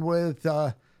dealing with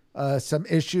some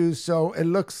issues. So it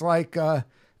looks like, the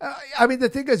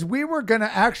thing is,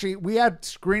 we had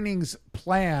screenings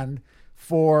planned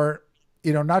for,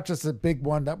 not just a big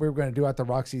one that we were going to do at the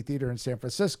Roxy Theater in San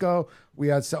Francisco. We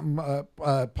had something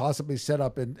possibly set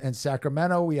up in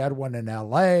Sacramento. We had one in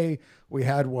LA. We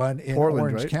had one in Portland,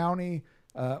 Orange right? County.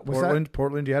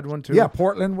 Portland, you had one too? Yeah,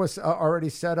 Portland was already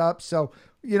set up. So,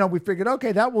 we figured,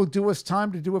 okay, that will do us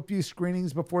time to do a few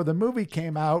screenings before the movie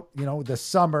came out, the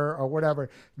summer or whatever.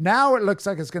 Now it looks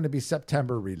like it's going to be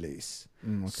September release.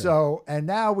 Okay. So, and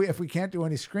now if we can't do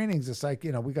any screenings, it's like,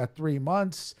 we got 3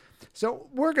 months. So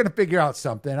we're going to figure out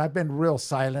something. I've been real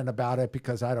silent about it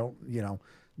because I don't,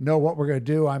 know what we're going to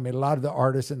do. I mean, a lot of the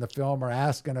artists in the film are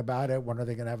asking about it. When are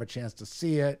they going to have a chance to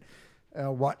see it?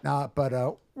 Whatnot. But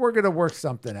we're going to work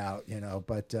something out,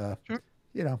 but, sure.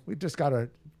 We just got to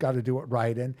do it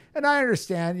right. And I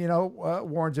understand,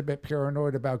 Warren's a bit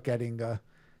paranoid about getting,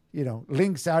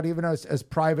 links out, even as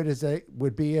private as they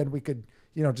would be. And we could,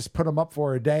 just put them up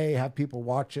for a day, have people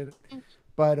watch it.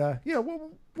 But,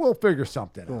 we'll figure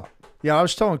something out. Yeah, I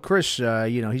was telling Chris, he's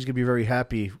going to be very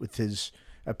happy with his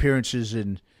appearances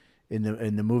in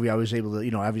the movie. I was able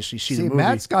to, obviously see the movie.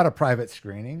 Matt's got a private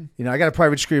screening. I got a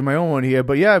private screen, my own one here.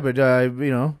 But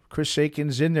Chris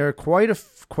Akin's in there quite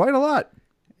a lot.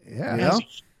 Yeah.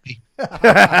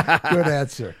 Good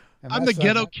answer. I'm the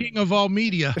ghetto king of all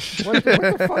media. What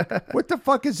the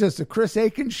fuck is this? A Chris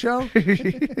Akin show?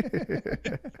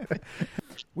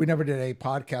 We never did a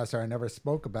podcast, or I never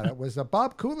spoke about it. It was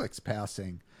Bob Kulik's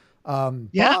passing. Bob,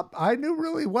 I knew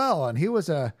really well, and he was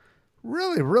a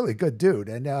really, really good dude.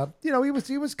 And he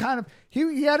was kind of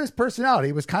he had his personality.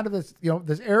 He was kind of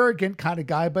this arrogant kind of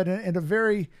guy, but in a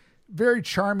very, very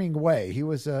charming way. He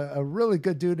was a really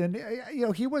good dude, and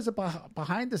he was a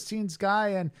behind the scenes guy.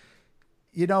 And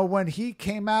when he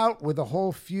came out with the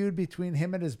whole feud between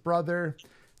him and his brother,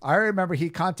 I remember he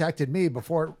contacted me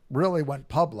before it really went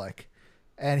public.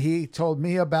 And he told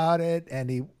me about it, and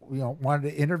he, wanted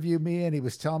to interview me, and he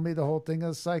was telling me the whole thing.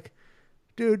 It's like,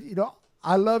 dude,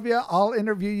 I love you. I'll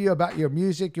interview you about your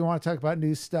music. You want to talk about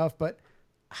new stuff, but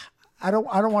I don't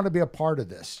want to be a part of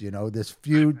this, this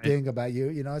feud thing about you.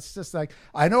 It's just like,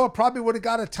 I know I probably would have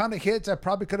got a ton of hits. I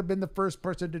probably could have been the first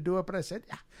person to do it, but I said,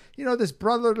 this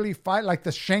brotherly fight, like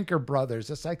the Schenker brothers.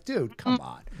 It's like, dude, come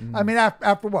on. I mean,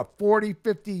 after what, 40,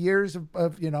 50 years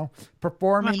of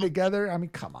performing together. I mean,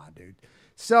 come on, dude.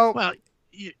 So, well,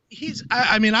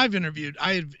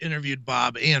 I've interviewed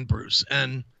Bob and Bruce,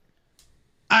 and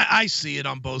I see it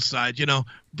on both sides.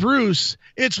 Bruce,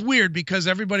 it's weird because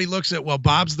everybody looks at, well,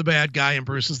 Bob's the bad guy and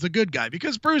Bruce is the good guy,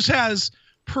 because Bruce has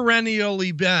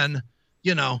perennially been,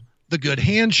 the good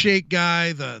handshake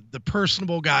guy, the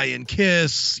personable guy in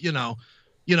Kiss,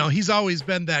 he's always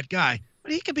been that guy,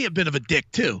 but he can be a bit of a dick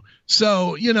too.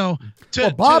 So,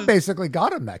 Bob basically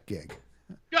got him that gig.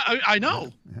 Yeah, I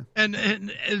know.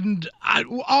 Yeah.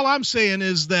 All I'm saying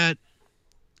is that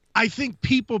I think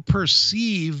people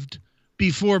perceived,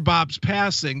 before Bob's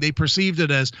passing, they perceived it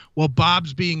as, well,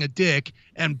 Bob's being a dick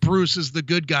and Bruce is the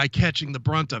good guy catching the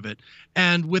brunt of it.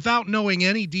 And without knowing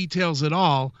any details at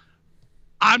all,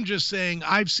 I'm just saying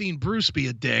I've seen Bruce be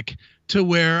a dick to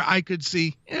where I could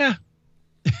see,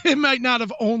 it might not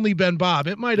have only been Bob.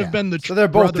 It might have been the So they're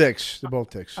both dicks. They're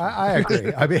both dicks. I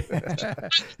agree. I mean,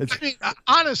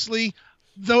 honestly,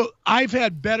 though, I've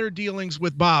had better dealings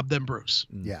with Bob than Bruce.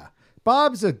 Yeah.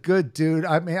 Bob's a good dude.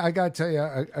 I mean, I got to tell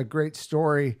you a great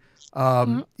story.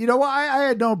 I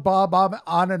had known Bob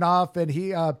on and off, and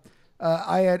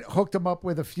I had hooked him up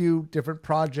with a few different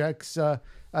projects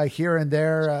here and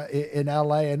there in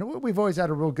LA. And we've always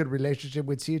had a real good relationship.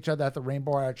 We'd see each other at the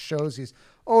Rainbow Art shows. He's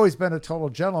always been a total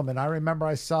gentleman. I remember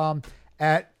I saw him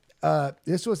at,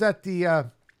 this was at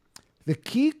the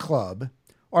Key Club,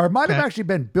 or it might have actually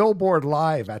been Billboard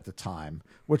Live at the time,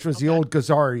 which was the old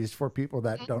Gazzarri's for people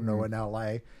that don't know in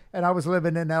LA. And I was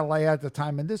living in LA at the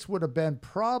time, and this would have been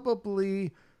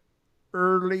probably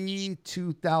early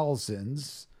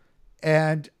 2000s.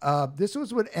 And this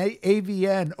was when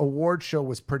AVN award show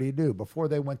was pretty new. Before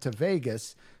they went to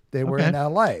Vegas, they were in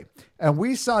LA. And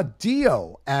we saw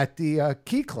Dio at the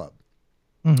Key Club,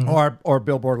 or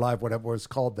Billboard Live, whatever it was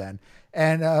called then.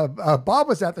 And Bob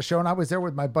was at the show, and I was there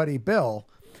with my buddy Bill.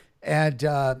 And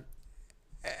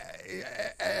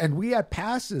we had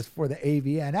passes for the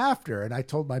AVN after. And I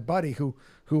told my buddy who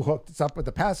hooked us up with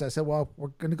the pass, I said, well, we're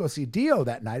going to go see Dio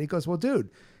that night. He goes, well, dude,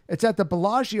 it's at the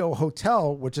Bellagio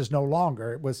Hotel, which is no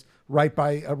longer. It was right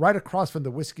across from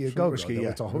the Whiskey A Go Go.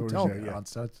 It's a hotel there on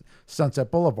Sunset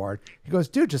Boulevard. He goes,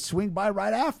 dude, just swing by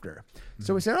right after.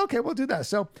 So we said, okay, we'll do that.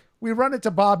 So we run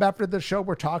into Bob after the show.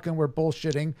 We're talking, we're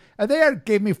bullshitting. And they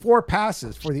gave me 4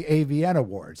 passes for the AVN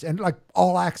Awards, and like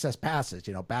all access passes,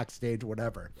 backstage,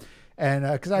 whatever. And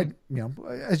because I,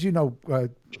 as you know,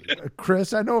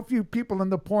 Chris, I know a few people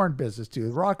in the porn business too.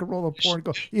 The rock and roll and porn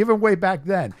go even way back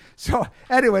then. So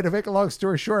anyway, to make a long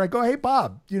story short, I go, hey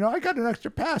Bob, I got an extra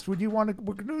pass. Would you want to?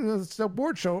 We're gonna do this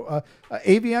award show,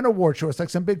 AVN award show. It's like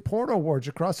some big porno awards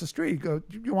across the street. You go,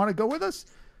 you want to go with us?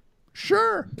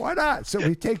 Sure, why not? So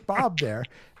we take Bob there,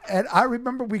 and I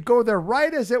remember we go there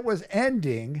right as it was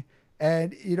ending,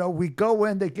 and we go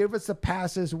in. They give us the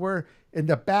passes. We're in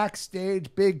the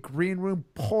backstage, big green room,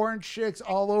 porn chicks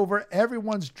all over.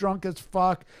 Everyone's drunk as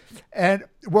fuck. And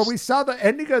when we saw the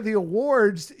ending of the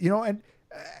awards, and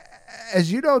as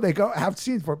you know, they have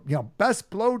scenes for, best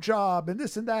blowjob and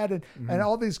this and that. And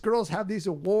all these girls have these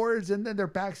awards, and then they're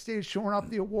backstage showing off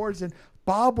the awards. And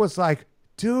Bob was like,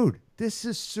 dude, this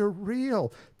is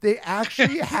surreal. They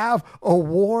actually have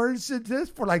awards in this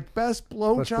for like best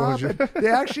blowjob. And they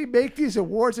actually make these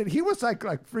awards. And he was like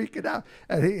freaking out.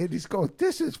 And he's going,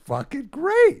 this is fucking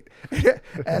great.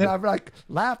 And I'm like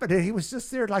laughing. And he was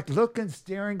just there like looking,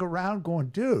 staring around going,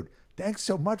 dude, thanks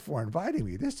so much for inviting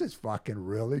me. This is fucking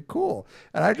really cool.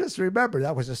 And I just remember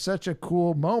that was such a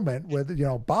cool moment with,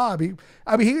 Bob. He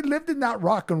lived in that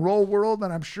rock and roll world,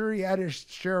 and I'm sure he had his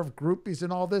share of groupies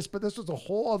and all this, but this was a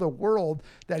whole other world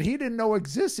that he didn't know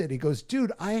existed. He goes,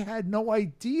 dude, I had no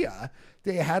idea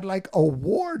they had like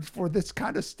awards for this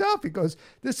kind of stuff. He goes,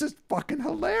 this is fucking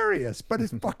hilarious, but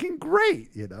it's fucking great,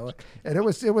 And it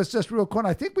was just real cool. And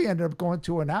I think we ended up going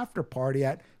to an after party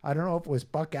at, I don't know if it was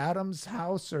Buck Adams'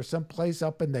 house or someplace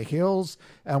up in the hills.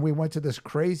 And we went to this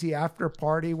crazy after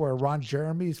party where Ron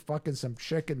Jeremy's fucking some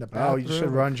chick in the bathroom. Oh, you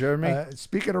said Ron Jeremy?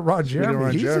 Speaking of Ron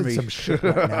Jeremy, he's in some shit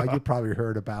right now. You probably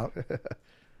heard about.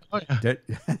 Oh, yeah.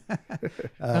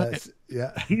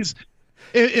 Yeah.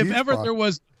 If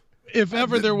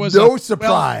ever there was no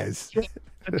surprise.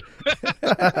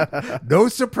 No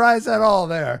surprise at all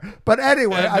there. But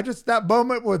anyway, that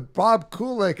moment with Bob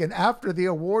Kulick, and after the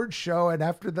award show and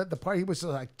after the party, he was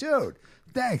like, dude,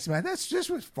 thanks, man. This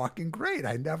was fucking great.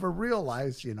 I never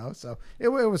realized, so it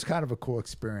was kind of a cool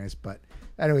experience. But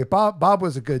Anyway, Bob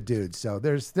was a good dude. So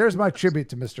there's my tribute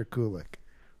to Mr. Kulik.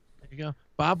 There you go.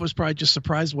 Bob was probably just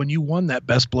surprised when you won that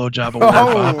best blowjob award.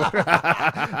 Bob.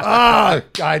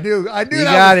 I knew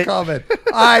that was coming.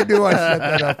 I knew I set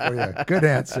that up for you. Good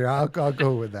answer. I'll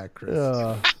go with that, Chris.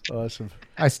 Awesome.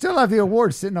 I still have the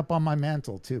award sitting up on my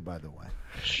mantle too, by the way.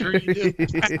 Sure you do.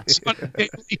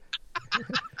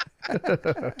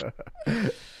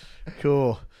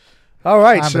 Cool. All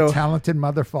right. I'm a talented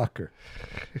motherfucker.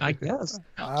 I guess.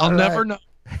 I'll never know.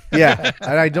 Yeah,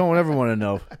 and I don't ever want to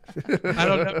know. I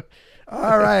don't know.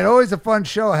 All right. Always a fun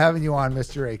show having you on,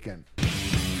 Mr. Akin.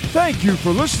 Thank you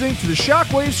for listening to the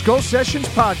Shockwave Skull Sessions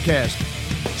podcast.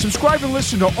 Subscribe and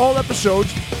listen to all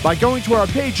episodes by going to our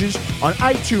pages on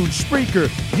iTunes, Spreaker,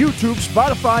 YouTube,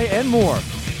 Spotify, and more.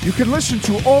 You can listen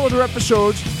to all other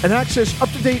episodes and access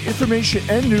up-to-date information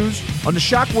and news on the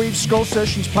Shockwave Skull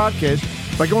Sessions podcast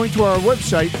by going to our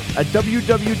website at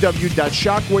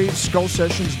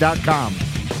www.shockwaveskullsessions.com.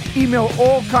 Email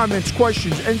all comments,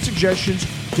 questions, and suggestions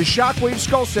to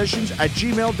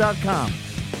shockwaveskullsessions@gmail.com.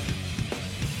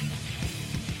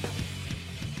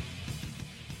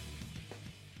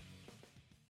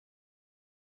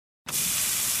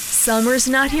 Summer's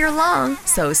not here long,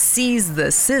 so seize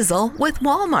the sizzle with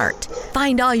Walmart.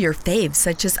 Find all your faves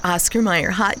such as Oscar Mayer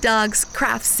hot dogs,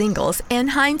 Kraft Singles, and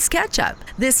Heinz ketchup.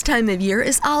 This time of year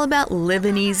is all about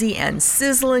living easy and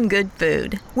sizzling good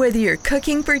food. Whether you're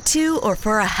cooking for two or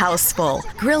for a house full,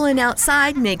 grilling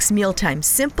outside makes mealtime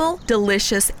simple,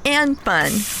 delicious, and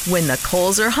fun. When the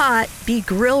coals are hot, be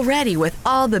grill ready with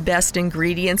all the best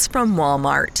ingredients from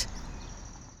Walmart.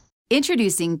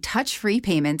 Introducing touch-free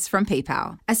payments from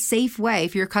PayPal, a safe way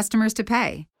for your customers to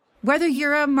pay. Whether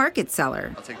you're a market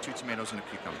seller, I'll take 2 tomatoes and a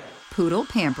cucumber, poodle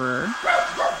pamperer,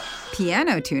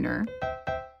 piano tuner,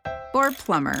 or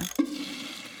plumber.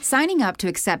 Signing up to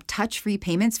accept touch-free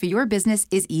payments for your business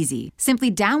is easy.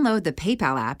 Simply download the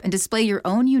PayPal app and display your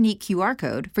own unique QR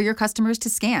code for your customers to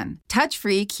scan.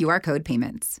 Touch-free QR code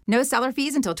payments. No seller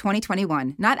fees until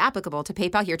 2021. Not applicable to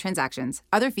PayPal Here transactions.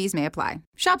 Other fees may apply.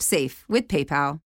 Shop safe with PayPal.